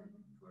we're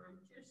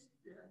just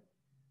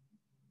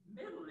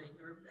middling,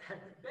 or at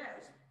the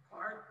best,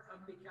 part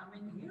of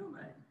becoming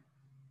human.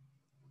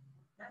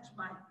 That's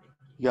my thinking.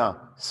 Yeah,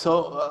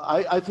 so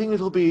I think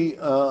it'll be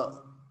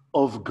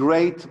of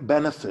great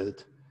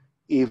benefit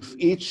if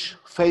each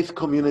faith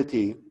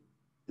community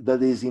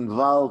that is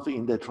involved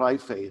in the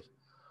Tri-Faith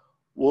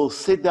will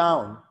sit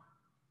down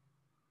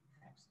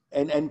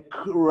and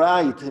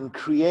write and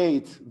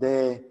create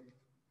the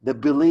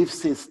belief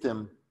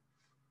system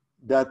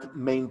that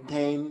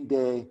maintain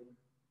the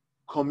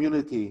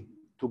community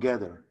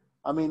together.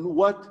 I mean,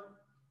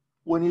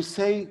 when you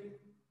say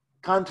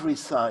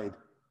countryside,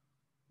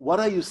 what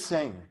are you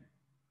saying?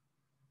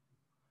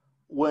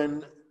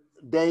 When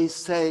they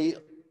say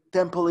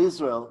Temple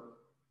Israel,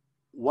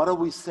 what are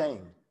we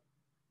saying?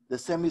 The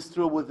same is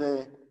true with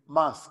the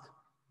mosque.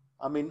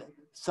 I mean,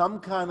 some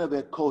kind of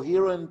a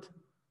coherent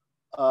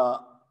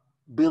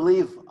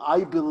belief,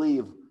 I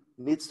believe,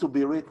 needs to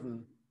be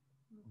written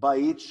by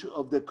each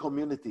of the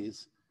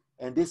communities.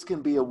 And this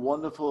can be a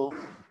wonderful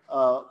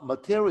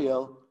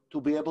material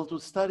to be able to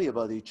study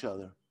about each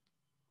other.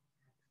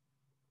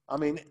 I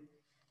mean,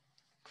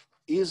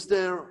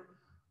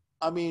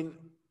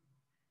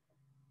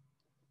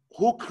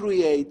 who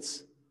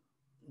creates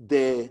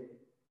the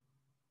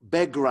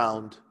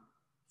background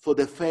for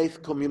the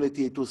faith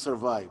community to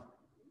survive?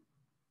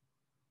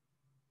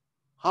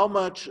 How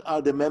much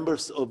are the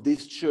members of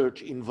this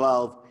church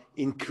involved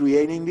in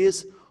creating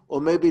this?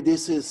 Or maybe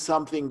this is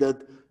something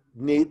that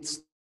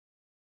needs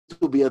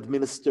to be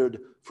administered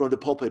from the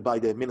pulpit by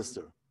the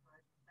minister?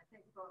 I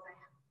think both and.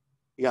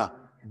 Yeah,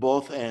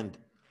 both and.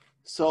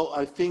 So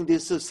I think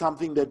this is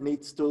something that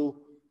needs to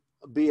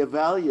be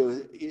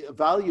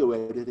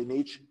evaluated in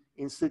each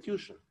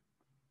institution.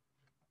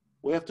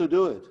 We have to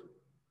do it.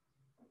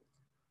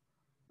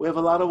 We have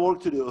a lot of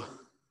work to do.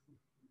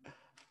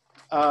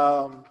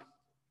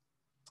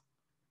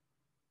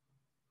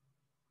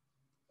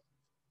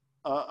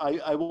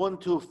 I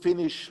want to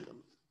finish.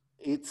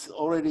 It's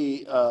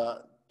already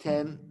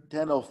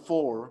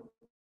 10:04.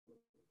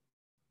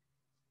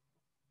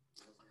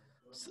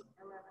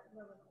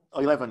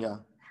 11, yeah.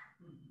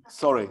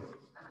 Sorry.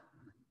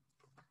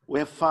 We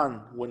have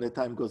fun when the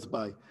time goes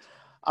by.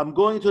 I'm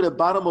going to the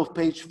bottom of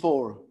page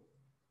 4.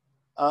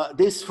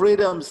 These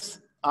freedoms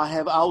I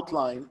have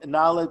outlined,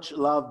 knowledge,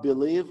 love,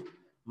 belief,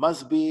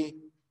 must be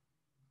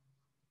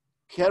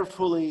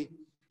carefully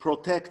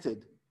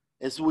protected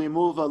as we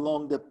move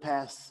along the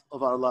path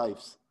of our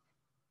lives,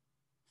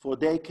 for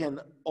they can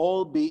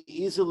all be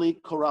easily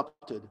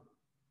corrupted.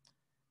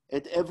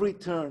 At every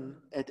turn,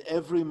 at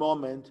every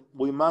moment,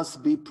 we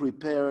must be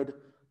prepared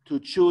to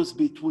choose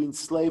between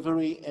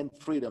slavery and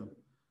freedom,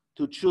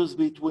 to choose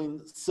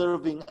between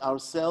serving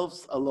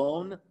ourselves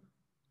alone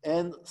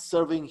and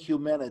serving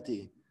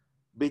humanity,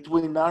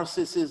 between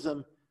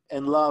narcissism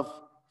and love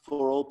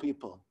for all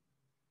people.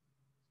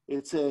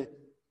 It's a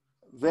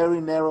very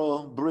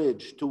narrow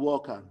bridge to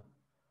walk on.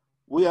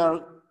 We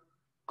are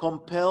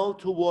compelled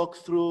to walk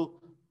through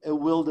a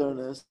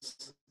wilderness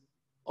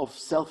of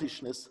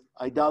selfishness,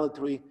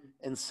 idolatry,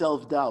 and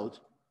self-doubt,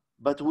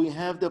 but we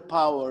have the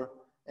power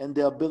and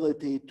the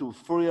ability to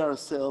free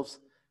ourselves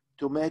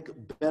to make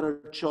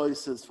better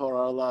choices for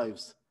our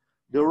lives.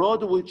 The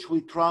road which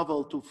we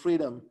travel to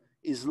freedom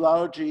is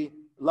largely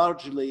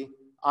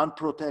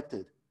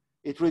unprotected.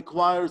 It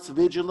requires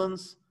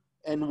vigilance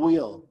and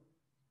will,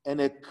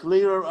 and a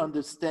clearer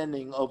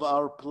understanding of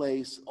our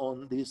place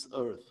on this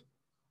earth.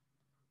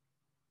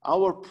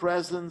 Our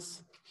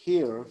presence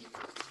here,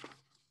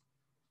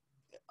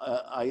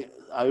 I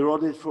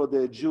wrote it for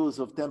the Jews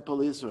of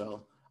Temple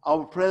Israel,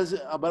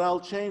 but I'll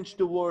change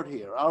the word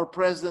here. Our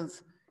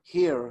presence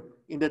here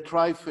in the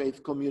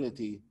tri-faith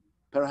community,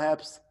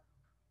 perhaps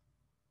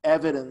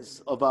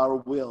evidence of our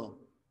will.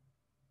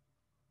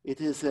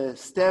 It is a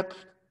step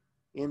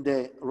in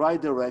the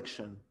right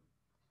direction.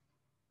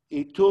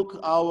 It took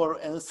our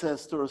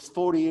ancestors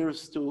 40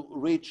 years to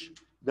reach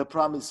the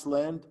promised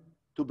land,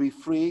 to be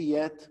free,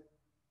 yet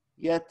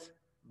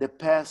the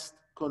past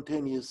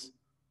continues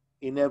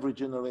in every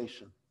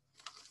generation.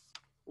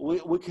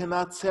 We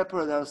cannot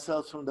separate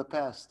ourselves from the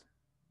past.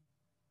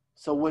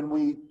 So when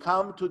we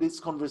come to this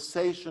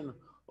conversation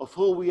of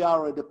who we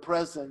are at the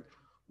present,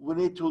 we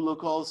need to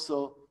look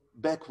also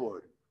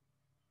backward.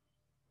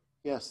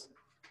 Yes.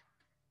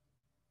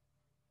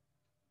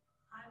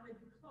 I would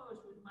close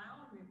with my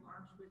own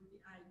remarks with the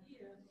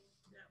idea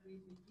that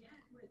we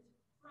began with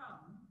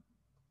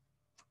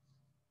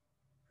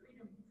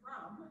freedom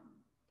from,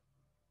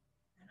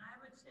 and I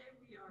would say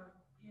we are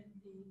in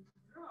the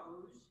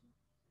throes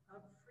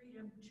of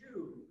freedom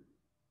to.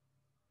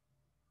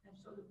 And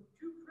so the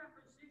two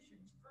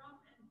prepositions, from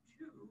and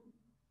to,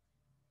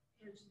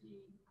 is the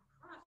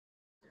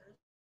process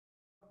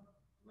of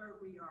where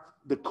we are.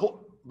 The core,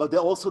 but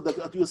also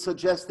that you're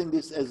suggesting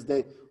this as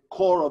the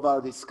core of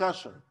our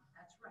discussion.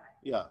 That's right.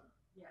 Yeah.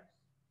 Yes.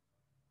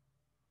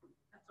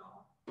 That's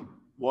all.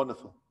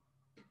 Wonderful.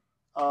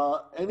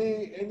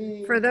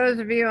 Any? For those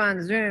of you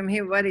on Zoom,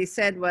 what he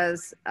said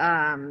was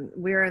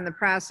we're in the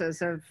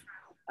process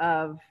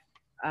of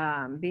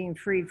being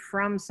freed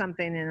from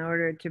something in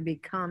order to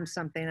become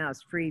something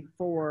else, freed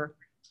for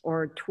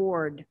or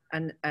toward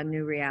a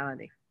new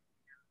reality.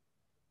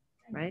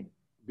 Right?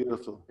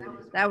 Beautiful.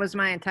 That was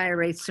my entire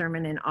race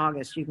sermon in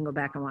August. You can go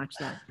back and watch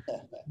that.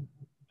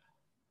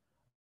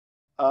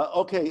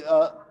 Okay.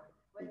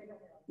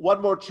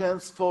 One more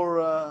chance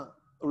for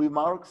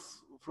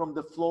remarks from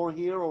the floor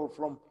here or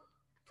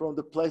from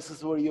the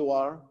places where you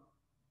are.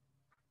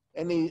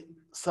 Any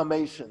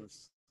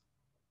summations?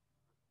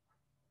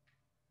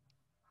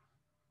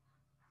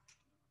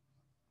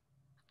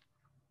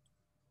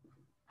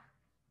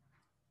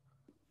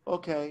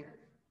 Okay.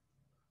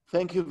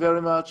 Thank you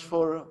very much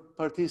for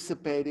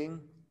participating.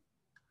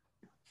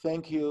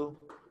 Thank you.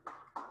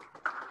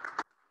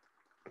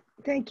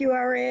 Thank you,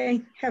 RA.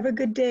 Have a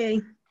good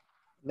day.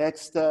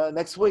 Next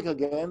week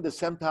again, the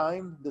same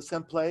time, the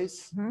same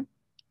place,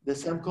 the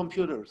same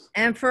computers.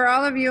 And for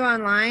all of you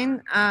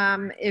online,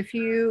 if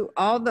you,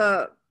 all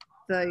the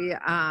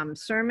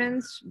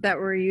sermons that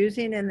we're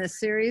using in this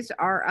series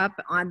are up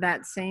on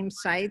that same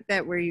site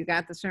where you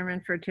got the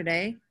sermon for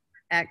today,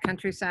 at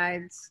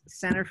Countryside's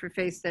Center for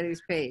Faith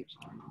Studies page.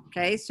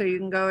 Okay, so you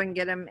can go and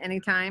get them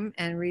anytime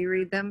and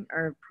reread them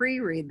or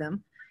pre-read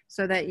them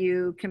so that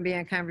you can be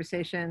in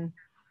conversation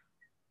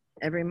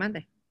every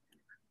Monday.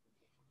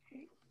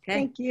 Okay.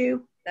 Thank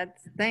you.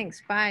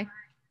 Thanks. Bye.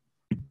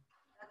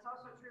 That's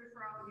also true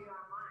for all of you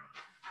online.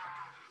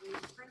 We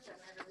print them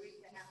every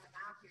week to have them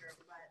out here,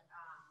 but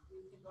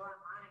you can go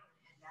online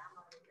and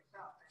download it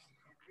yourself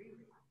and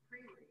pre-read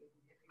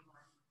if you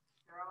want.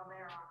 They're all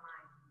there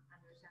online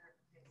under Center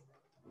for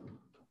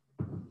Faith Studies.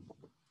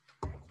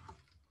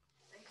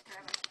 Thanks,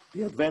 Travis.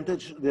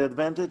 The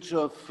advantage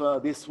of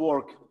this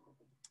work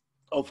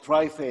of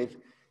Tri-Faith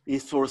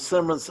is for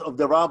sermons of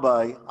the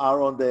rabbi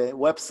are on the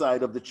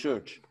website of the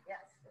church. Yes.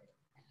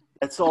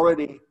 That's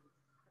already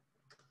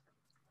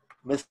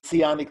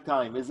messianic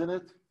time, isn't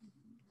it?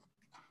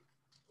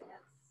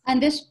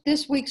 And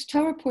this week's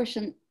Torah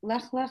portion,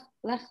 Lech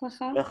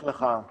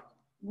Lecha,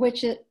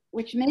 which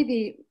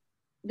maybe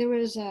there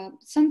was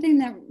something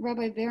that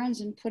Rabbi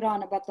Berenson put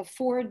on about the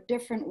 4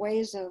 different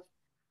ways of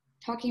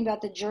talking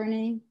about the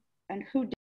journey and who